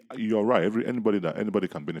 You're right. Anybody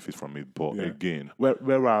can benefit from it, but again,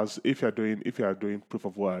 whereas if you are doing proof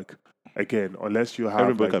of work, again, unless you have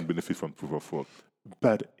everybody can benefit from proof of work,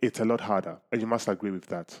 but it's a lot harder, and you must agree with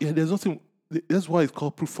that. Yeah, there's nothing. That's why it's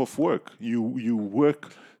called proof of work. You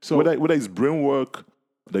work. So whether it's brain work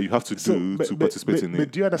that you have to do to participate in it.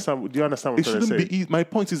 But do you understand what I'm trying to say? It shouldn't be easy. My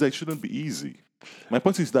point is that it shouldn't be easy. My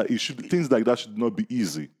point is that things like that should not be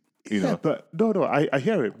easy. You know? But no, I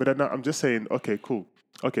hear it. But I'm just saying, okay, cool.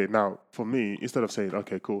 Okay, now for me, instead of saying,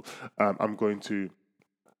 okay, cool, I'm going to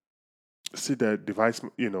see the device,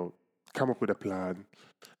 come up with a plan.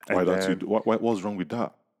 Why don't you? What's wrong with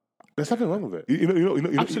that? There's nothing wrong with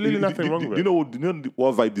it. Absolutely nothing wrong with it. You know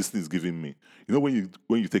what vibe this thing is giving me? You know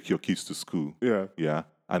when you take your kids to school, yeah,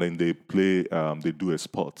 and then they play, they do a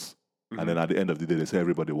sports, and then at the end of the day they say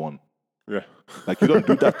everybody won. Yeah, like you don't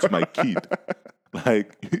do that to my kid.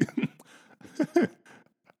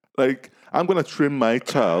 Like I'm gonna train my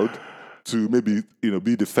child to maybe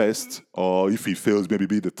be the first, or if he fails, maybe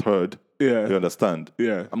be the third. Yeah. You understand?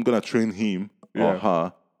 Yeah. I'm gonna train him or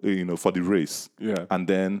her, for the race. Yeah. And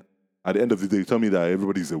then at the end of the day, you tell me that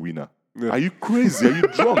everybody's a winner. Yeah. Are you crazy? Are you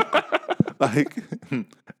drunk? Like,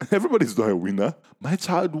 everybody's not a winner. My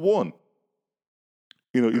child won.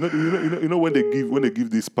 You know when they give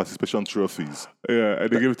these participation trophies. Yeah,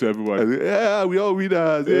 and they give it to everyone. And we all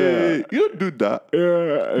winners. Yeah. You don't do that.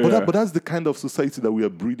 But that's the kind of society that we are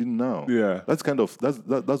breeding now. Yeah. That's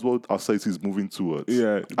what our society is moving towards.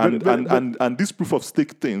 Yeah. And this proof of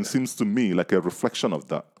stake thing seems to me like a reflection of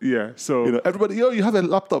that. Yeah. So everybody, you have a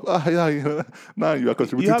laptop. Now you are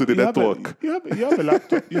contributing to the network. You have a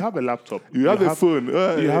laptop. You have a laptop. You have a phone.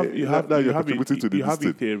 You have contributing to the you have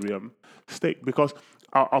Ethereum stake, because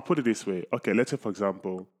I'll put it this way. Okay, let's say for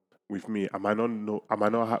example, with me, I might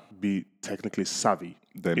not be technically savvy.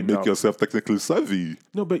 Then enough. make yourself technically savvy.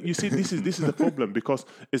 No, but you see, this is the problem, because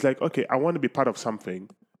it's like, okay, I want to be part of something,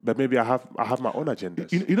 but maybe I have my own agendas.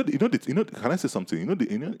 Can I say something?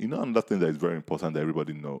 Another thing that is very important that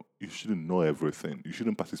everybody know. You shouldn't know everything. You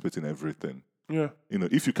shouldn't participate in everything. Yeah.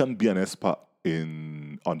 If you can be an expert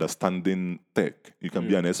in understanding tech, you can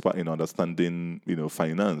be an expert in understanding,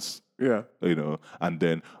 finance. Yeah. And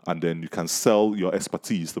then you can sell your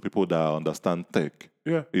expertise to people that understand tech.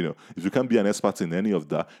 Yeah. If you can be an expert in any of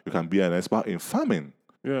that, you can be an expert in farming.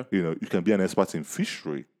 Yeah. You can be an expert in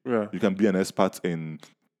fishery. Yeah. You can be an expert in,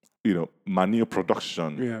 manure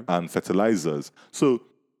production and fertilizers. So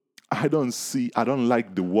I don't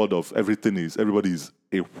like the word of everybody's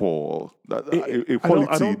equal.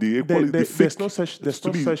 Equality. There's no such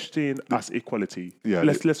thing as equality. Yeah,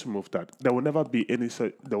 let's remove that. There will never be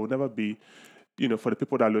There will never be. For the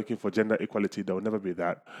people that are looking for gender equality, there will never be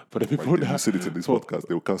that. For the people that said it in this podcast,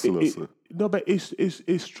 they will cancel us. No, but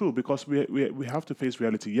it's true, because we have to face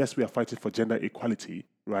reality. Yes, we are fighting for gender equality,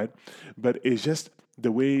 right? But it's just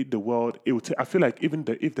the way the world. It will. I feel like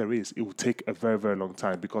if there is, it will take a very, very long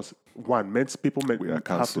time, because we are cancelled,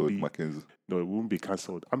 have to be. Mackenzie. No, it won't be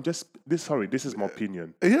cancelled. Sorry, this is my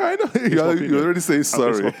opinion. Yeah, I know. You already say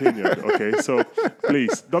sorry. It's my opinion. Okay, so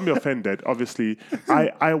please don't be offended. Obviously,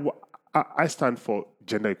 I stand for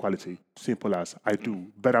gender equality. Simple as I do.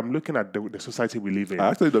 But I'm looking at the society we live in. I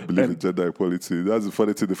actually don't believe in gender equality. That's the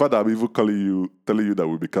funny thing. The fact that I'm even telling you that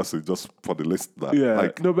we'll be cancelled just for the list. That,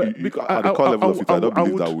 because at the core level of it, I don't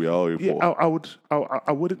believe that we are all equal. Yeah,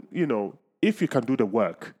 I wouldn't. If you can do the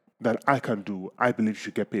work that I can do, I believe you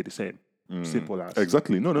should get paid the same. Simple as.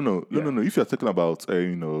 Exactly. No. If you're talking about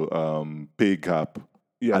pay gap.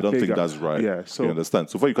 Yeah, I don't think that's right. Yeah, so you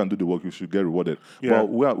understand. So far, you can do the work, you should get rewarded. Yeah.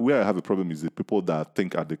 Well, where I have a problem is the people that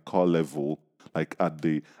think at the core level, like at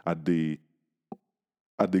the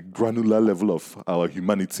granular level of our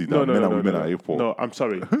humanity, that men and women are equal. No, I'm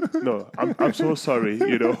sorry. No, I'm so sorry.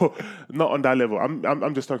 Not on that level.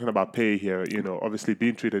 I'm just talking about pay here. Obviously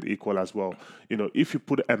being treated equal as well. If you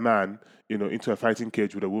put a man, into a fighting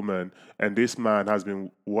cage with a woman, and this man has been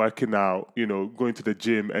working out, going to the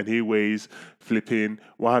gym, and he weighs flipping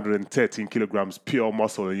 113 kilograms pure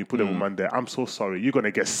muscle, and you put a woman there, I'm so sorry, you're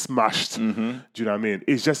gonna get smashed. Mm-hmm. Do you know what I mean?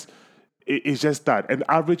 It's just that an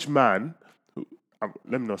average man.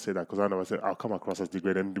 Let me not say that, because I know I'll come across as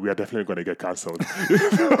degraded, and we are definitely going to get cancelled.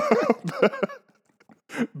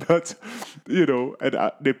 But and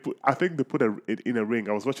I think they put it in a ring.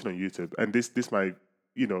 I was watching on YouTube, and this might.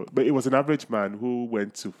 But it was an average man who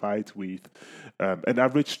went to fight with an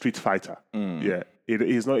average street fighter. Yeah,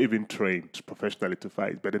 he's not even trained professionally to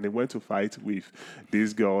fight, but then he went to fight with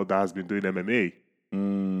this girl that has been doing MMA.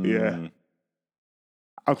 Yeah,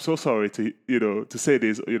 I'm so sorry to say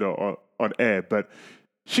this, on air, but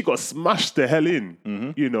she got smashed the hell in.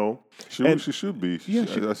 Mm-hmm. She should be. Yeah,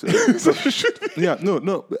 she should be. Yeah,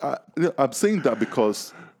 no. I'm saying that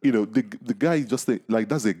because the guy is just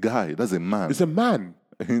that's a guy. That's a man. It's a man.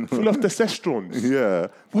 Full of testosterone. Yeah.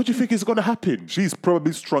 What do you think is going to happen? She's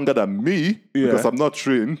probably stronger than me because I'm not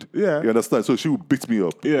trained. Yeah. You understand? So she will beat me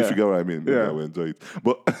up. Yeah. If you get what I mean. Yeah. I will enjoy it.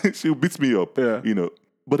 But she will beat me up. Yeah.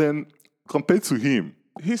 But then compared to him,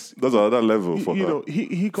 that's another level for her.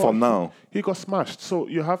 He got for now. He got smashed. So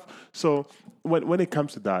when it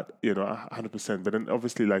comes to that, 100%. But then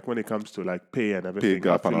obviously, when it comes to pay and everything, pay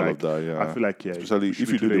gap and all of that, yeah. I feel like especially if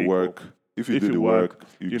you do the work. If you do the work,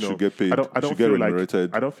 you should get paid. I don't should get feel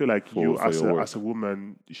remunerated. I don't feel like you as a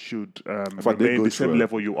woman should remain the same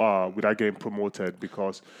level you are without getting promoted,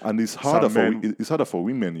 because it's harder for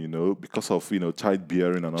women, because of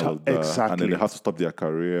childbearing and all of that. Exactly. And then they have to stop their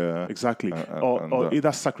career. Exactly. Or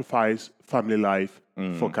either sacrifice family life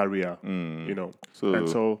for career.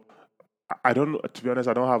 So I don't. To be honest,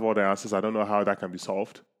 I don't have all the answers. I don't know how that can be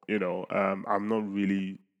solved. I'm not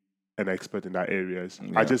really an expert in that areas.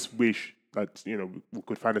 Yeah. I just wish that we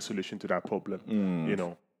could find a solution to that problem.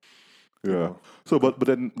 Yeah. So, but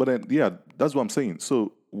then, yeah, that's what I'm saying.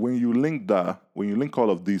 So when you link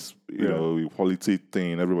all of this, equality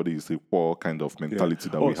thing, everybody is equal kind of mentality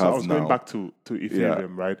that we have now. I was going back to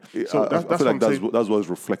Ethereum, right? So I feel like that's what's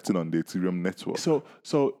reflecting on the Ethereum network.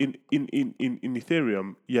 So in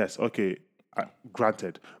Ethereum, yes, okay,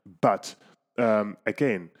 granted, but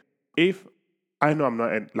again, if I know I'm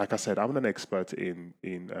not, like I said, I'm not an expert in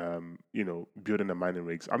building the mining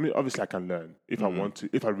rigs. I mean, obviously I can learn if I want to.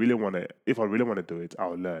 If I really want to do it,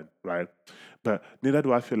 I'll learn, right? But neither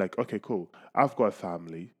do I feel like, okay, cool. I've got a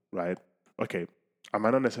family, right? Okay, I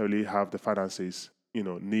might not necessarily have the finances,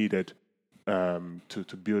 needed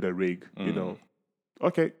to build a rig,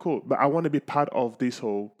 Okay, cool. But I want to be part of this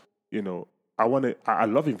whole, I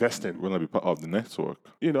love investing. You want to be part of the network.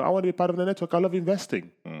 I want to be part of the network. I love investing.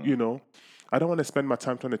 I don't want to spend my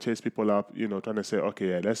time trying to chase people up, trying to say, okay,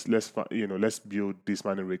 yeah, let's build this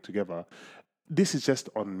mining rig together. This is just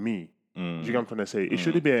on me. Do you get what I'm trying to say? It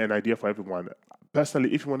shouldn't be an idea for everyone.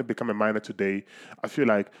 Personally, if you want to become a miner today, I feel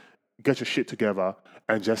like get your shit together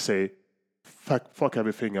and just say, fuck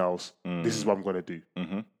everything else. This is what I'm going to do.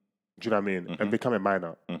 Do you know what I mean? And become a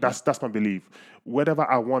miner. That's my belief. Whatever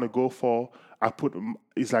I want to go for,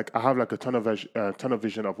 it's like I have like a ton of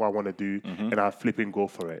vision of what I want to do, and I flipping go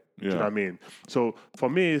for it. Do you know what I mean? So for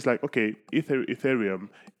me, it's like, okay, Ethereum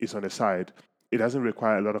is on the side. It doesn't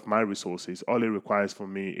require a lot of my resources. All it requires for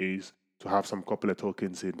me is to have some couple of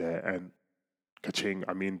tokens in there, and ka-ching,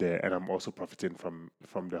 I'm in there, and I'm also profiting from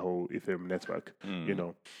the whole Ethereum network.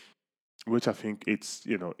 Which I think it's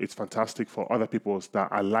fantastic for other people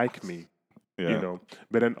that are like me,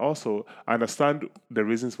 But then also I understand the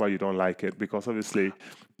reasons why you don't like it, because obviously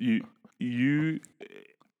you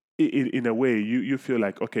in a way you feel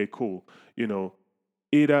like, okay, cool,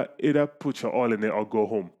 either put your all in it or go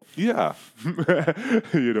home. Yeah,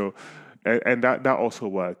 and that also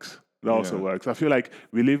works. That also works. I feel like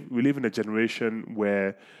we live in a generation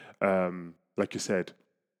where, like you said,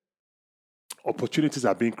 opportunities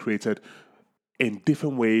are being created in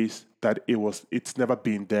different ways that it's never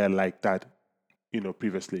been there like that,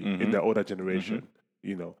 previously in the older generation.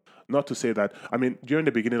 Not to say that, I mean, during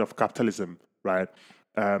the beginning of capitalism, right,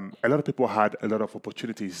 a lot of people had a lot of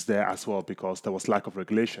opportunities there as well, because there was lack of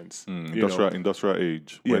regulations. Industrial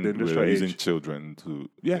age. When the industrial we were using age. children to,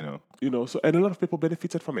 So, and a lot of people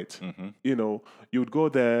benefited from it. You would go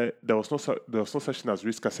there. There was no such thing as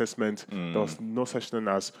risk assessment. There was no such thing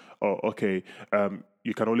as,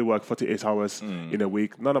 you can only work 48 hours in a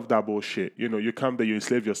week. None of that bullshit. You come there, you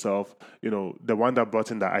enslave yourself. The one that brought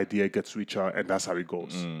in the idea gets richer, and that's how it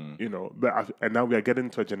goes. And now we are getting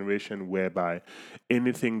to a generation whereby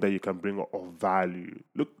anything that you can bring of value.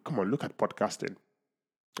 Look at podcasting,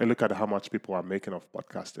 and look at how much people are making of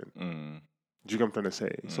podcasting. Do you get what I'm trying to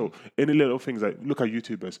say? So any little things, like look at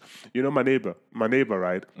YouTubers. My neighbor,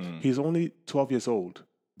 right? He's only 12 years old.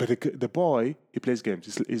 But the boy, he plays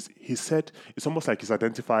games. He said it's almost like he's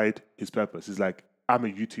identified his purpose. He's like, I'm a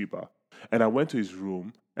YouTuber. And I went to his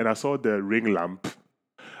room and I saw the ring lamp.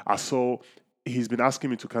 He's been asking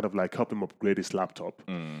me to kind of like help him upgrade his laptop.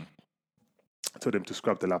 I told him to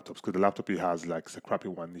scrap the laptops, because the laptop he has, like, it's a crappy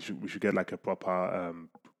one. We should get like a proper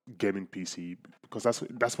gaming PC, because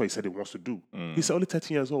that's what he said he wants to do. He's only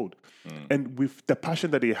 13 years old. And with the passion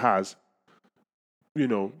that he has, by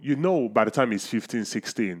the time he's 15,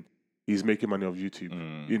 16, he's making money off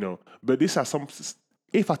YouTube, But these are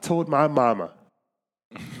if I told my mama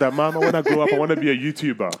that, mama, when I grow up, I want to be a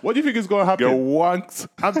YouTuber, what do you think is going to happen? You want?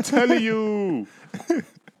 I'm telling you.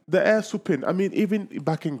 The air swooping. I mean, even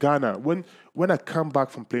back in Ghana, when I come back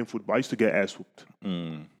from playing football, I used to get air swooped. Do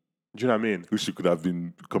you know what I mean? Wish you could have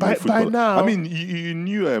been coming football. By now. I mean, you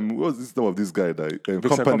knew what was this name of this guy that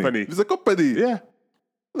Company. It's a company. Yeah.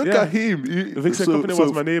 Look at him. Vixen Company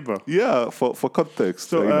was my neighbor. Yeah, for context.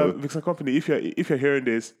 So Vixen Company, if you're hearing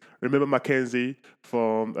this, remember Mackenzie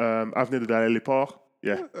from Avenue de la Port?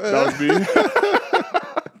 Yeah, that was me.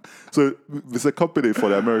 So it's a company for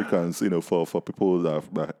the Americans, for people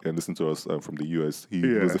that listen to us from the US. He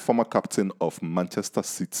was the former captain of Manchester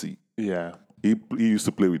City. Yeah. He used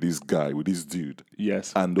to play with this dude.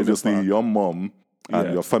 Yes. And obviously your mom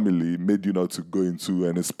and your family made you not to go into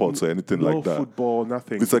any sports or anything like that. No football,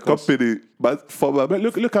 nothing. It's a company, but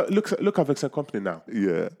look at Vixen Company now.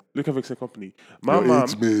 Yeah. Look at Vixen Company. My mom,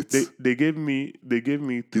 they gave me.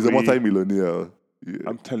 He's a multi-millionaire. Yeah.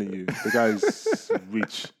 I'm telling you, the guy is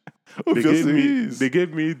rich. They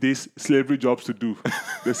gave me these slavery jobs to do.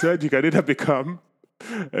 They said you can either become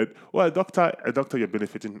Well, a doctor, you're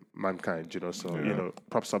benefiting mankind, so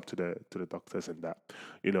props up to the doctors and that.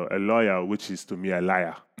 A lawyer, which is to me a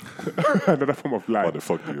liar, another form of lie. What the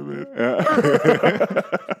fuck do you mean?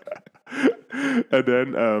 And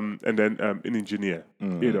then an engineer,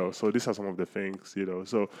 So these are some of the things,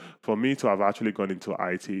 So for me to have actually gone into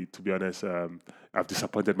IT, to be honest, I've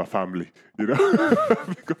disappointed my family,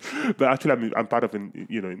 But actually, I'm part of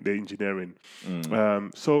the engineering.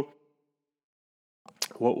 So.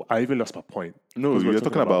 Well, I even lost my point. No, you're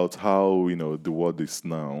talking about how the world is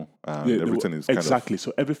now, and everything is exactly.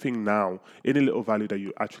 So everything now, any little value that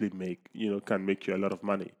you actually make, can make you a lot of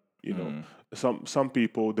money. Some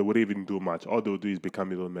people, they wouldn't even do much. All they'll do is become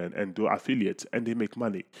middlemen and do affiliates, and they make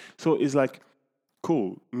money. So it's like,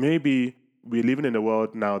 cool. Maybe we're living in a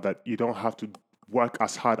world now that you don't have to work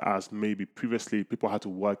as hard as maybe previously people had to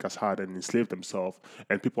work as hard and enslave themselves,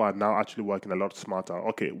 and people are now actually working a lot smarter.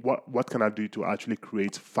 Okay, what can I do to actually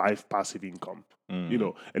create 5 passive income?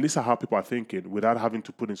 And these are how people are thinking without having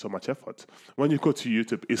to put in so much effort. When you go to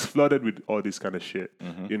YouTube, it's flooded with all this kind of shit.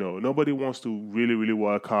 Nobody wants to really, really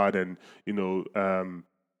work hard and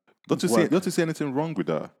Don't you see anything wrong with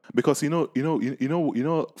that? Because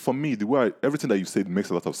for me, the way everything that you said makes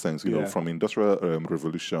a lot of sense. From industrial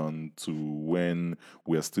revolution to when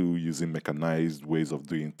we are still using mechanized ways of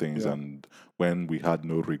doing things, and when we had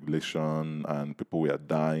no regulation and people were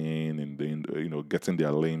dying and getting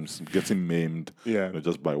their limbs, getting maimed,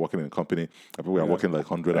 just by working in a company. People were working like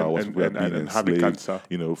 100 hours, and, we were and, being and having enslaved. cancer.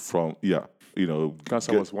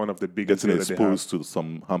 Cancer was one of the biggest getting exposed to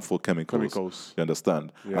some harmful chemicals. You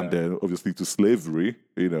understand? And then obviously to slavery,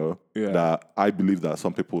 that I believe that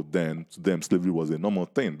some people then, to them, slavery was a normal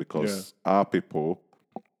thing because our people.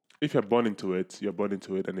 If you're born into it,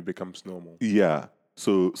 and it becomes normal. Yeah.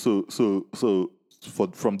 So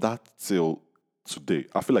from that till today,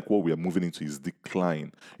 I feel like what we are moving into is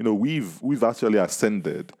decline. We've actually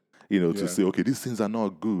ascended, to say, okay, these things are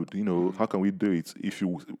not good. How can we do it? If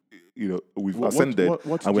we've ascended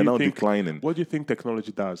and we're now declining. What do you think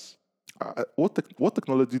technology does? What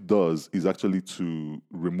technology does is actually to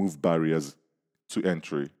remove barriers to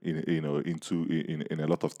entry in a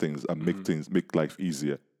lot of things and make life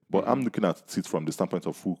easier. But I'm looking at it from the standpoint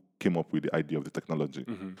of who came up with the idea of the technology.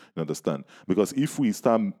 You understand? Because if we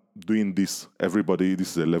start doing this, this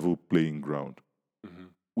is a level playing ground.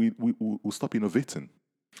 We'll stop innovating.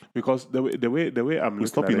 Because the way I'm looking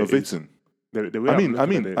stop at innovating. It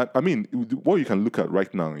is, I mean, what you can look at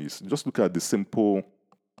right now is just look at some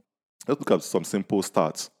simple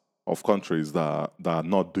stats of countries that are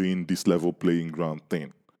not doing this level playing ground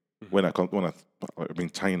thing. When I mean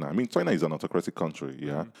China. I mean China is an autocratic country,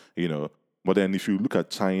 But then if you look at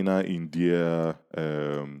China, India,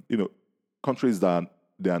 countries that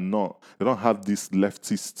they don't have this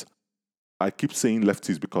leftist. I keep saying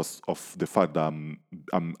leftist because of the fact that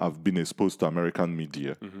I've been exposed to American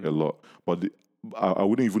media a lot, but I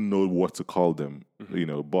wouldn't even know what to call them,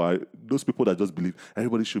 But those people that just believe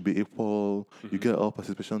everybody should be equal, you get all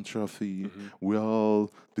participation trophy, we're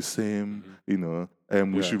all the same,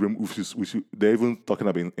 we should. They're even talking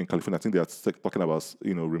about in California. I think they are talking about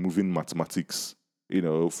removing mathematics.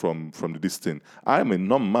 From this thing. I'm a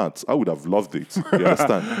non-maths. I would have loved it. You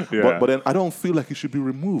understand? But then I don't feel like it should be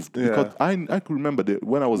removed because I could remember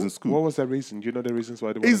when I was in school. What was the reason? Do you know the reasons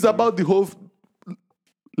why? It's about the whole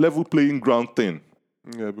level playing ground thing.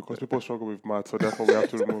 Yeah, because people struggle with maths, so therefore we have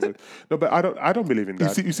to remove it. No, but I don't believe in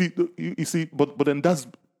that. You see. But then that's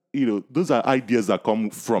those are ideas that come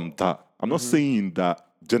from that. I'm not saying that.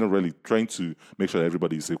 Generally, trying to make sure that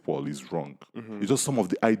everybody is equal is wrong. It's just some of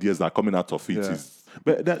the ideas that are coming out of it is.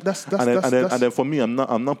 But that's and then for me, I'm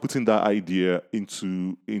not putting that idea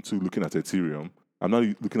into looking at Ethereum. I'm not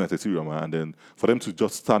looking at Ethereum, and then for them to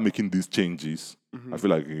just start making these changes, I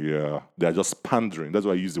feel like they are just pandering. That's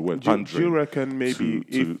why I use the word pandering. Do you reckon maybe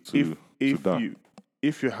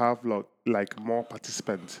if you have like more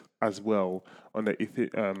participants as well on the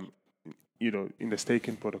in the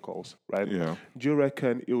staking protocols, right? Yeah. Do you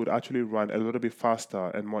reckon it would actually run a little bit faster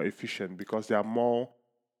and more efficient because there are more,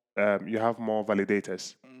 you have more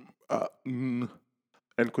validators? And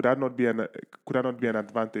could that not be an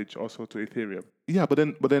advantage also to Ethereum? Yeah,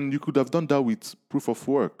 but then you could have done that with proof of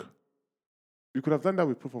work. You could have done that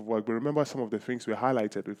with proof of work, but remember some of the things we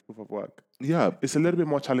highlighted with proof of work. Yeah, it's a little bit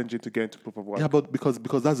more challenging to get into proof of work. Yeah, but because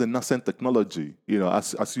that's a nascent technology,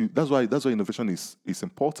 that's why innovation is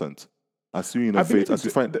important. As you innovate, as you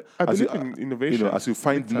find innovation, as you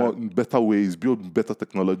find better ways, build better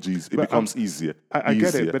technologies, it becomes easier. I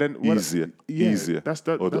get it, but then easier.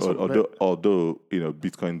 Although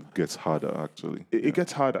Bitcoin gets harder actually. It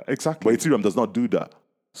gets harder, exactly. But Ethereum does not do that.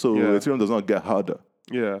 So Ethereum does not get harder.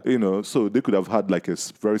 Yeah. So they could have had like a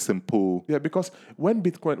very simple. Yeah, because when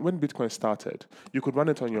Bitcoin started, you could run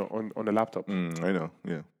it on your on a laptop. I know.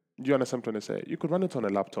 Yeah. Do you understand what I'm trying to say? You could run it on a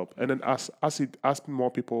laptop, and then as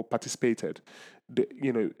more people participated,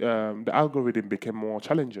 the algorithm became more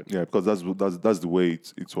challenging. Yeah, because that's the way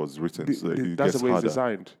it was written. So it That's gets the way harder. it's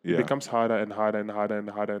designed. Yeah. It becomes harder and harder and harder and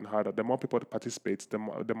harder and harder. The more people participate, the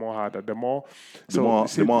more harder. The more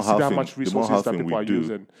how much resources that people are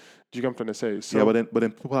using. Do you get what I'm trying to say? So, yeah, but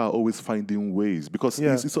then people are always finding ways because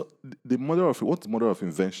it's the mother of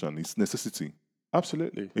invention is necessity.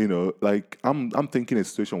 Absolutely. Like I'm thinking a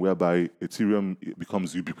situation whereby Ethereum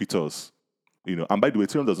becomes ubiquitous. And by the way,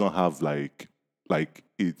 Ethereum does not have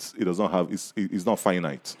it's not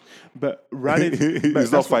finite. But running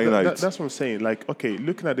it's not finite. That's what I'm saying. Like, okay,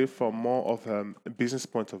 looking at it from more of a business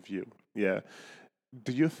point of view, yeah.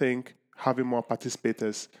 Do you think having more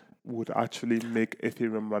participators would actually make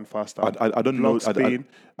Ethereum run faster? I don't know.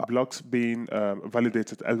 Blocks being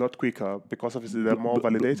validated a lot quicker because obviously there are more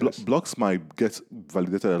validators. Blocks might get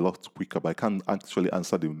validated a lot quicker, but I can't actually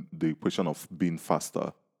answer the question of being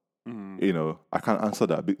faster. I can't answer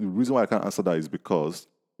that. The reason why I can't answer that is because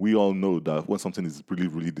we all know that when something is really,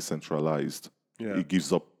 really decentralized, it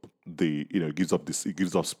gives up it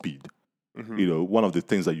gives up speed. One of the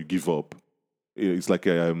things that you give up, it's like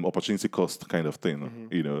an opportunity cost kind of thing.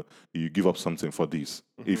 You give up something for this.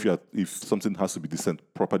 If something has to be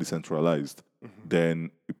proper decentralized,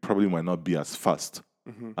 then it probably might not be as fast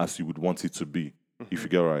as you would want it to be. If you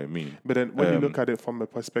get what I mean. But then when you look at it from a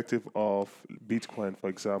perspective of Bitcoin,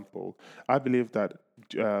 for example, I believe that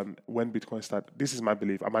when Bitcoin started, this is my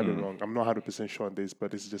belief, I might be wrong, I'm not 100% sure on this,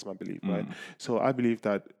 but this is just my belief, right? So I believe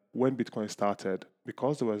that when Bitcoin started,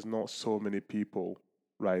 because there was not so many people,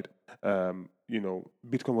 right,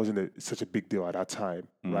 Bitcoin wasn't such a big deal at that time,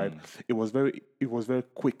 right? It was very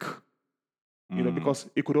quick.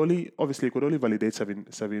 Because it could only validate seven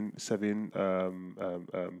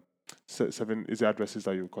is the addresses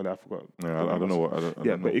that you call it? I forgot. Yeah, I don't know what. I don't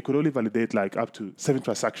know. But it could only validate like up to 7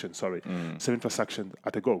 transactions. 7 transactions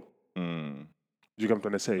at a go. You get what I'm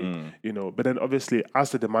trying to say? But then obviously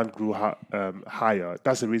as the demand grew higher,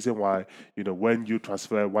 that's the reason why when you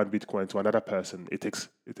transfer one Bitcoin to another person, it takes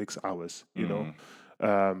hours.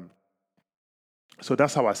 So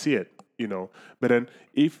that's how I see it. But then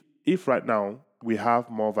if right now we have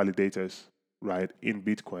more validators, right, in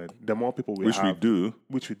Bitcoin, the more people we have,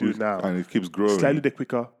 which we do now, and it keeps growing. Slightly the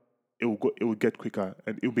quicker it will get quicker,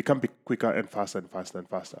 and it will become quicker and faster and faster and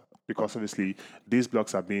faster because obviously these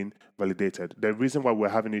blocks are being validated. The reason why we're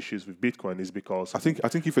having issues with Bitcoin is because I think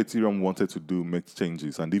if Ethereum wanted to make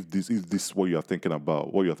changes, and if this is what you're talking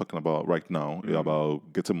about right now,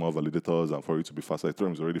 about getting more validators and for it to be faster,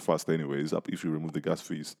 Ethereum is already fast anyways. If you remove the gas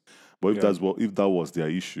fees, but if that was their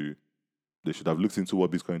issue, they should have looked into what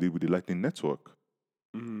Bitcoin did with the Lightning Network.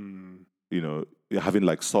 Having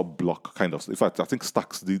like sub-block kind of. In fact, I think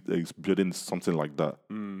Stacks is building something like that.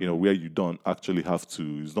 Where you don't actually have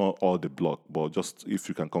to. It's not all the block, but just if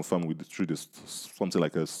you can confirm through this something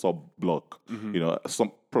like a sub-block.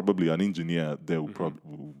 Probably an engineer there will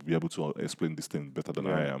probably be able to explain this thing better than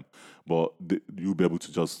I am. But you'll be able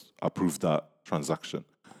to just approve that transaction.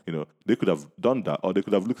 They could have done that, or they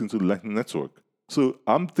could have looked into the Lightning Network. So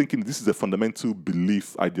I'm thinking this is a fundamental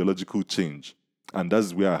belief, ideological change. And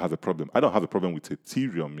that's where I have a problem. I don't have a problem with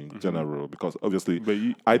Ethereum in general because obviously, but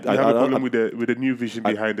you have a problem with the new vision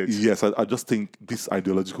behind it. Yes, I just think these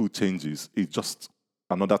ideological changes is just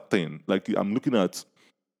another thing. Like I'm looking at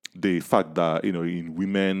the fact that in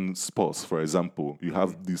women's sports, for example, you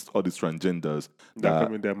have all these transgenders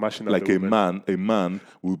that like a man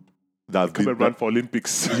would that come and run for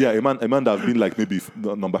Olympics. Yeah, a man that have been like maybe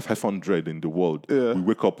number 500 in the world. Yeah. We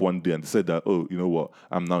wake up one day and said that, oh, you know what,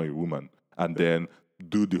 I'm now a woman. And then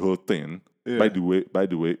do the whole thing. Yeah. By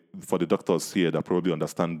the way, for the doctors here that probably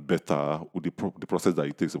understand better with the process that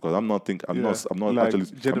it takes, because I'm not like actually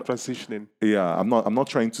gender transitioning. Yeah, I'm not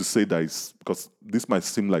trying to say that it's because this might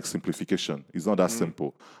seem like simplification. It's not that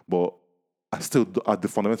simple, but I still at the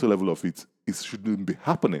fundamental level of it shouldn't be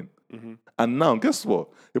happening. And now, guess what?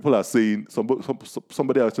 People are saying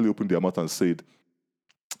somebody actually opened their mouth and said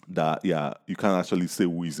that you can't actually say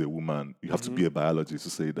who is a woman. You have to be a biologist to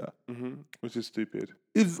say that. Which is stupid.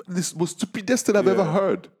 It's this most stupidest thing I've ever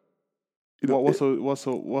heard. What's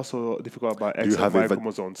so difficult about X and Y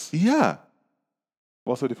chromosomes? Yeah.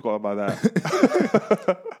 What's so difficult about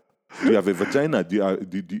that? Do you have a vagina? Do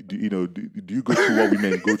you go through what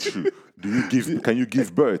women go through? Can you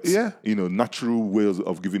give birth? Yeah. Natural ways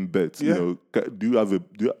of giving birth. Yeah. Do you have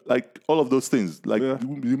like all of those things? Like the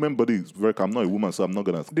human body is very. I'm not a woman, so I'm not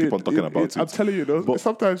gonna keep on talking about it. I'm telling you, But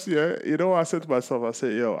sometimes, what I said to myself, I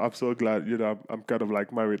say, yo, I'm so glad, I'm kind of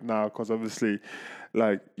like married now, because obviously,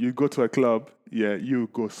 like, you go to a club, you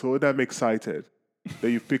go so damn excited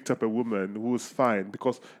that you've picked up a woman who's fine,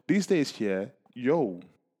 because these days,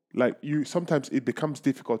 like, sometimes it becomes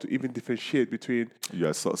difficult to even differentiate between. you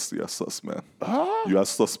are sus, man. Huh? You are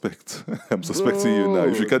suspect. I'm suspecting you now.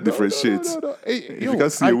 If you can't differentiate, No. Hey, if you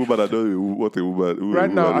can't see a woman, I don't know what a woman. Who right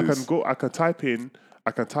a now, woman I is. can type in,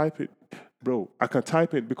 bro. I can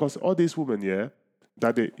type in, because all these women,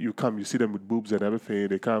 that you see them with boobs and everything.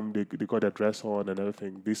 They come, they got their dress on and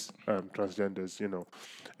everything. These transgenders,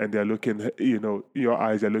 and they're looking, your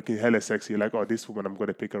eyes are looking hella sexy. Like, oh, this woman, I'm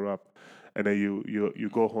gonna pick her up, and then you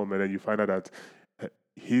go home and then you find out that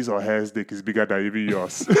his or her dick is bigger than even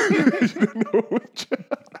yours. You don't know which.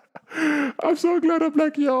 I'm so glad. I'm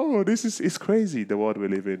like, yo, it's crazy the world we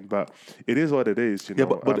live in, but it is what it is. Yeah,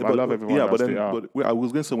 but I love everyone. yeah, as they are. but I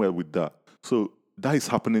was going somewhere with that. So that is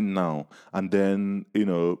happening now, and then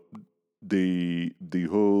the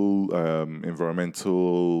whole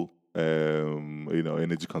environmental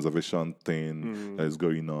energy conservation thing that is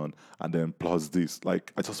going on, and then plus this,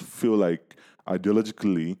 like, I just feel like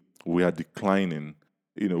ideologically we are declining.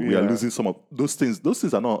 We are losing some of those things. Those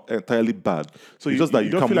things are not entirely bad. So it's you, just that you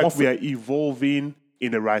you don't can feel like morph. we are evolving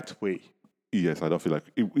in the right way. Yes, I don't feel like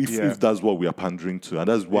if that's what we are pandering to, and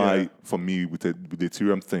that's why for me with the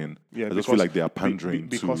Ethereum thing, I just feel like they are pandering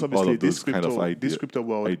because to obviously all of those kind of this crypto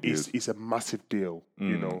world ideas. is a massive deal,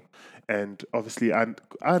 and obviously, and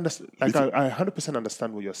I understand, like, I 100%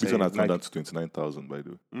 understand what you're saying. Bitcoin has gone Like, down to 29,000, by the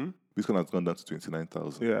way. Bitcoin has gone down to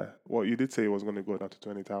 29,000. yeah, well, you did say it was going to go down to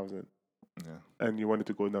 20,000, and you wanted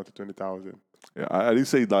to go down to 20,000. Yeah, I didn't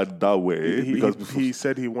say that way because He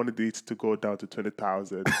said he wanted it to go down to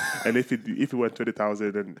 20,000, and if it went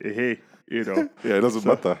 20,000, then hey, yeah, it doesn't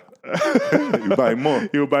matter. You buy more.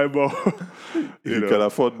 He'll buy more. You can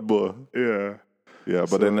afford more. Yeah. Yeah,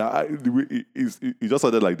 but then he just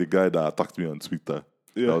sounded like the guy that attacked me on Twitter.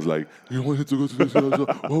 I was like, you wanted to go to this?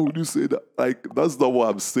 Why would you say that? Like, that's not what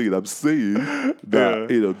I'm saying. I'm saying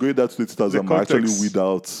that going down to 20,000 might actually weed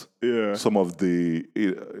out some of the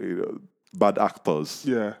bad actors.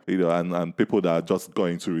 Yeah. And people that are just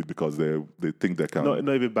going to it because they think they can.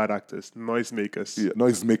 Not even bad actors, noisemakers. Yeah,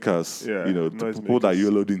 noisemakers. The people that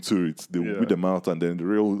you're loading to it, they weed them out, and then the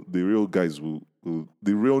real guys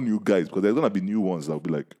the real new guys, because there's gonna be new ones that'll be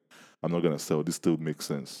like, I'm not gonna sell. This still makes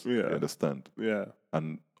sense. Yeah. You understand? Yeah.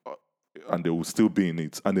 And they will still be in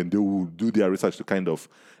it, and then they will do their research to kind of,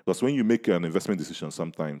 because when you make an investment decision,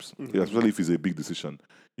 sometimes, especially if it's a big decision,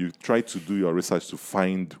 you try to do your research to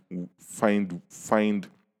find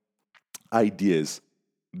ideas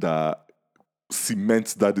that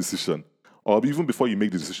cement that decision. Or even before you make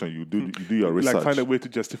the decision, you do your research. Like, find a way to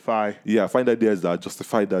justify. Yeah, find ideas that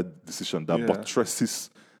justify that decision, that buttresses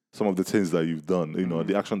some of the things that you've done,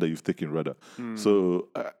 the action that you've taken, rather. So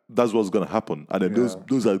that's what's going to happen. And then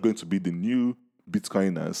those are going to be the new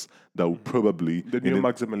Bitcoiners that will probably... The new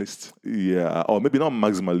maximalist. Yeah, or maybe not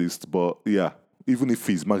maximalist, but yeah, even if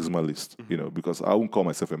he's maximalist, because I won't call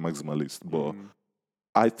myself a maximalist, but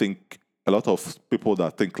I think a lot of people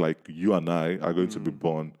that think like you and I are going to be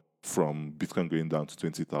born from Bitcoin going down to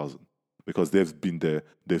 20,000, because they've been there,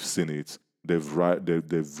 they've seen it, they've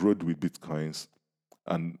rode with Bitcoins,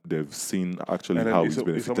 and they've seen actually how it's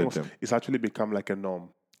benefited them. It's actually become like a norm.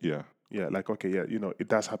 Yeah. Yeah, like, okay, it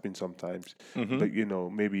does happen sometimes, but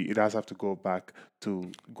maybe it does have to go back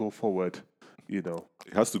to go forward. It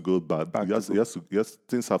has to go back.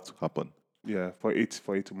 Things have to happen. Yeah, for it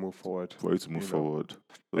to move forward. For it to move forward.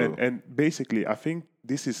 So. And basically, I think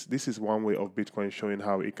this is one way of Bitcoin showing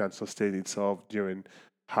how it can sustain itself during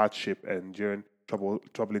hardship and during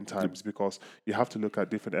troubling times, because you have to look at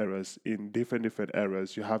different eras. In different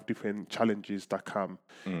eras, you have different challenges that come,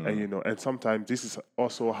 and and sometimes this is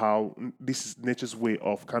also how this is nature's way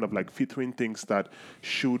of kind of like filtering things that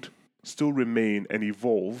should still remain and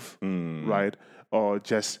evolve, right? Or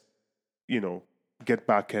just get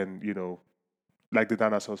back and like the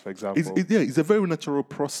dinosaurs, for example. It's a very natural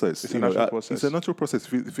process. It's a natural process. It's a natural process.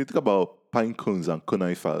 If you think about pine cones and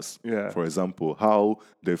conifers, for example, how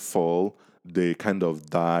they fall, they kind of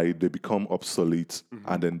die, they become obsolete,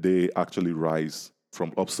 and then they actually rise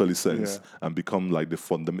from obsolescence and become like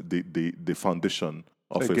the foundation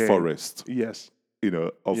of a forest. Yes.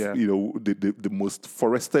 The most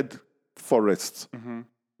forested forests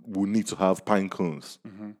will need to have pine cones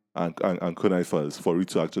and conifers for it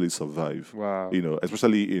to actually survive. Wow.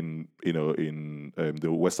 Especially in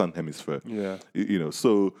the Western Hemisphere. Yeah.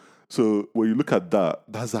 So when you look at that,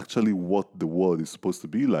 that's actually what the world is supposed to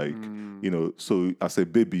be like. So as a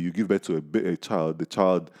baby, you give birth to a child. The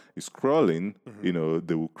child is crawling. They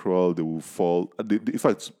will crawl. They will fall. In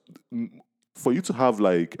fact, for you to have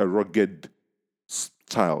like a rugged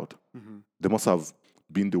child, they must have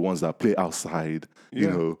been the ones that play outside.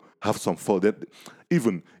 Have some fun.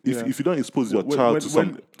 Even if you don't expose your child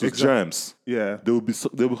to germs, they will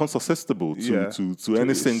become susceptible to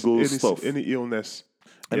any single stuff, any illness.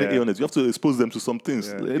 Any illness. You have to expose them to some things.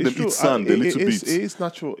 Yeah. Let them eat sand a little bit. It is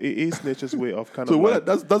natural. It is nature's way of kind so of.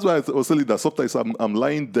 So that's why I was telling you that sometimes I'm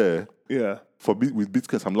lying there. Yeah. With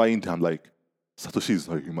Bitcoins, I'm lying there. I'm like, Satoshi is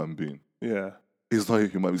not a human being. Yeah. He's not a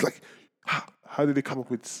human being. It's like, how did they come up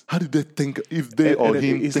with? How did they think? If they or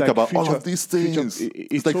him think like about all of these things,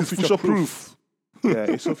 it's like it's future proof. Yeah,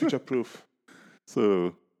 it's so future proof.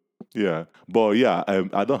 So, yeah, but yeah,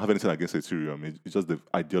 I don't have anything against Ethereum. It's just the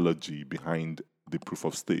ideology behind the proof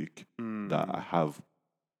of stake that I have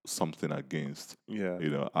something against. Yeah,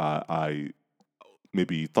 I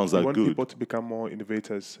maybe it turns out good. You want people to become more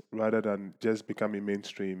innovators rather than just becoming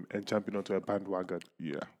mainstream and jumping onto a bandwagon.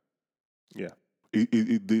 Yeah.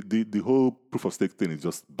 The whole proof of stake thing is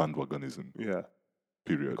just bandwagonism. Yeah.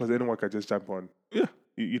 Period. Because anyone can just jump on. Yeah.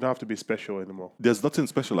 You don't have to be special anymore. There's nothing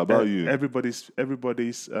special about you. Everybody's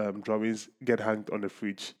drawings get hanged on the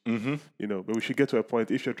fridge. But we should get to a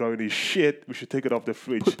point. If your drawing is shit, we should take it off the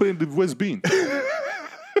fridge. Put it in the waste bin.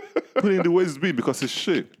 Put it in the waste bin because it's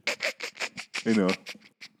shit.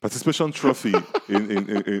 Participation trophy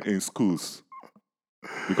in schools.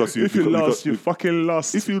 Because you fucking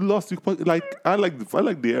lost. If you lost, I like the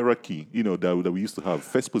hierarchy, that we used to have.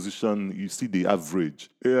 First position, you see the average.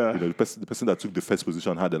 Yeah. The person that took the first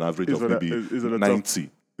position had an average of maybe 90.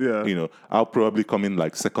 Top. Yeah. I'll probably come in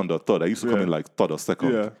like second or third. I used to come in like third or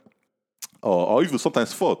second. Yeah. Or even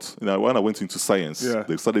sometimes fourth. When I went into science,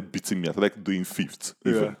 they started beating me. I started doing fifth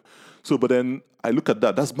even. Yeah. So, but then I look at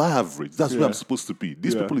that. That's my average. That's where I'm supposed to be.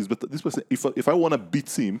 This people is better. This person, if I want to beat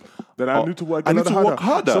him, then I need to work.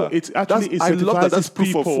 Harder. So it actually I love that. That's proof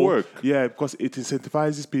people, of work. Yeah, because it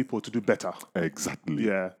incentivizes people to do better. Exactly.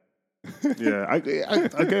 Yeah. Yeah, I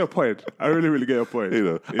get your point. I really, really get your point.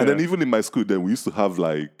 And then even in my school, then we used to have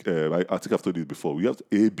like I think I've told you before. We have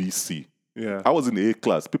A, B, C. Yeah, I was in A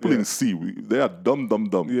class. People in C, they are dumb.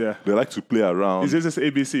 Yeah, they like to play around. Is this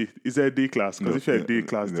ABC? Is there a D class? Because if you're a D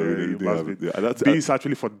class, you must be. B is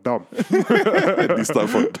actually for dumb. D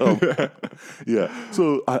stands for dumb. Yeah.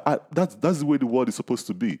 So that's the way the world is supposed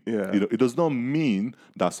to be. Yeah. It does not mean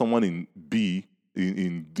that someone in B,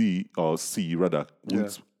 in D or C rather.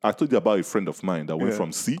 I told you about a friend of mine that went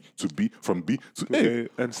from C to B, from B to A,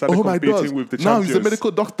 and started competing with the champions. Now he's a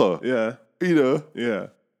medical doctor. Yeah. Yeah.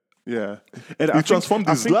 Yeah, and he transformed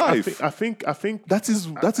his life. I think that is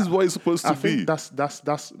what it's supposed to be.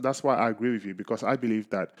 That's why I agree with you, because I believe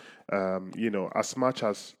that as much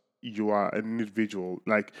as you are an individual,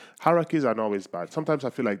 like hierarchies are not always bad. Sometimes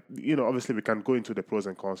I feel like obviously we can go into the pros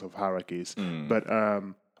and cons of hierarchies, but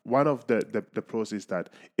one of the pros is that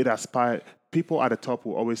it aspires. People at the top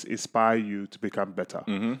will always inspire you to become better.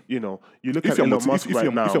 You look at Elon Musk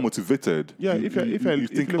right now. If you're motivated, if you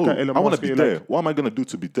think, I want to be there. What am I going to do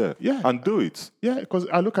to be there? Yeah, and do it. Yeah, because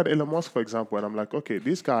I look at Elon Musk, for example, and I'm like, okay,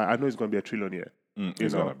 this guy, I know he's going to be a trillionaire.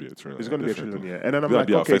 He's going to be a trillionaire. He's going to be a trillionaire. And then I'm like,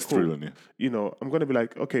 okay, cool. I'm going to be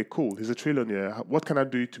like, okay, cool. He's a trillionaire. What can I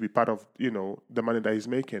do to be part of, the money that he's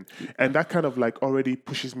making? And that kind of like already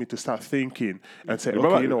pushes me to start thinking and say,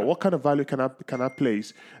 okay, what kind of value can I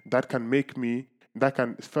place that can make me, that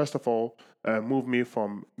can, first of all, move me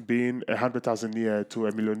from being 100,000 to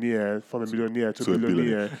a millionaire, from a millionaire to a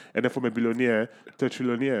billionaire, and then from a billionaire to a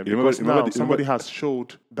trillionaire. Because now somebody has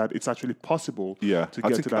showed that it's actually possible to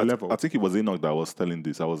get to that level. I think it was Enoch that was telling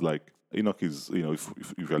this. I was like, Enoch is, if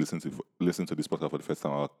you're listening to this podcast for the first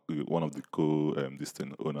time, one of the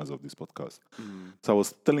owners of this podcast. So I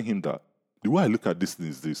was telling him that the way I look at this thing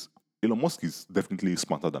is this: Elon Musk is definitely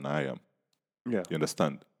smarter than I am. Yeah, you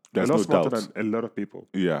understand? There's no doubt. Than a lot of people.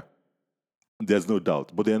 Yeah. There's no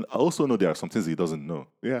doubt. But then I also know there are some things he doesn't know.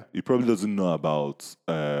 Yeah. He probably doesn't know about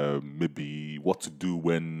maybe what to do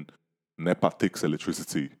when NEPA takes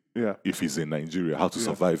electricity. Yeah. if he's in Nigeria, how to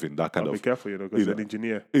survive in that kind Be of. careful, because he's an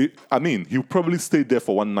engineer. I mean, he'll probably stay there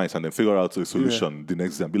for one night and then figure out a solution the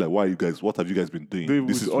next day and be like, what have you guys been doing?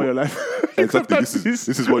 This is all your life. Exactly. This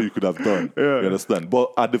is what you could have done. You understand?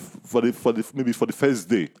 But for the first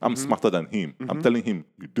day, I'm smarter than him. I'm telling him,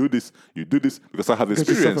 you do this because I have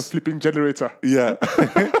experience. Get a flipping generator. Yeah.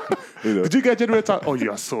 Did you get a generator? Oh,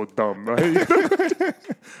 you are so dumb. Right?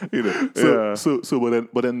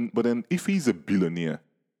 But then if he's a billionaire,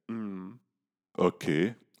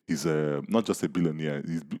 okay, he's not just a billionaire,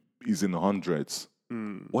 he's in hundreds.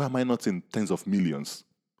 Why am I not in tens of millions?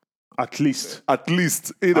 At least. At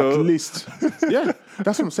least. Yeah,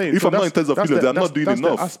 that's what I'm saying. If I'm not in terms of millions, I'm not doing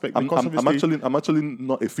enough. I'm actually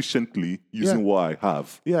not efficiently using what I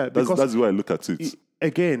have. Yeah, that's the way I look at it.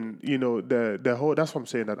 Again, the whole. That's what I'm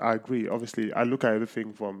saying. That I agree. Obviously, I look at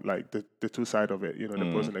everything from like the two sides of it. The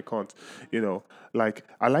pros and the cons. Like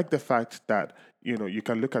I like the fact that you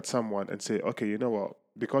can look at someone and say, okay, you know what?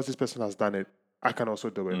 Because this person has done it, I can also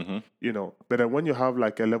do it. But then when you have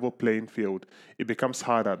like a level playing field, it becomes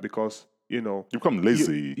harder because you become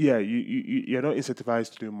lazy. You're not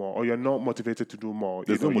incentivized to do more, or you're not motivated to do more.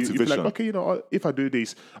 There's no motivation. You feel like, okay, if I do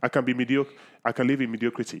this, I can be mediocre. I can live in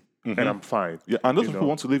mediocrity, and I'm fine. Yeah, and those people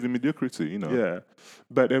want to live in mediocrity. Yeah,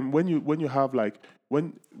 but then when you have like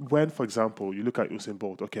when for example you look at Usain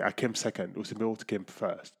Bolt. Okay, I came second. Usain Bolt came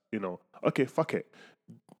first. Okay, fuck it.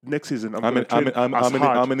 Next season,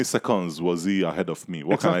 how many seconds was he ahead of me?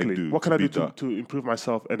 What can I do? What can I do to improve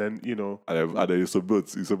myself? And then and then it's about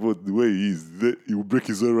the way he is. He will break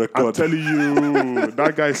his own record. I'm telling you,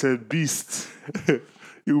 that guy is a beast.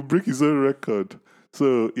 He will break his own record.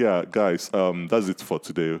 So yeah, guys, that's it for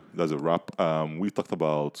today. That's a wrap. We talked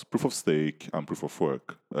about proof of stake and proof of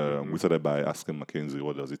work. We started by asking Mackenzie,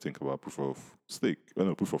 what does he think about proof of stake?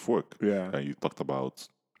 Proof of work. Yeah, and you talked about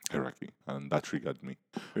hierarchy, and that triggered me.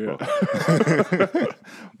 Yeah.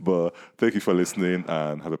 But thank you for listening,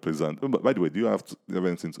 and have a pleasant. By the way, do you have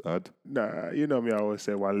anything to add? Nah, me, I always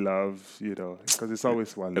say one love, because it's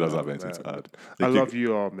always one love. It doesn't have anything to add. I love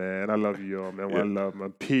you all, man. One love,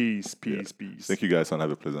 man. Peace. Thank you guys, and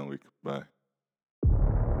have a pleasant week. Bye.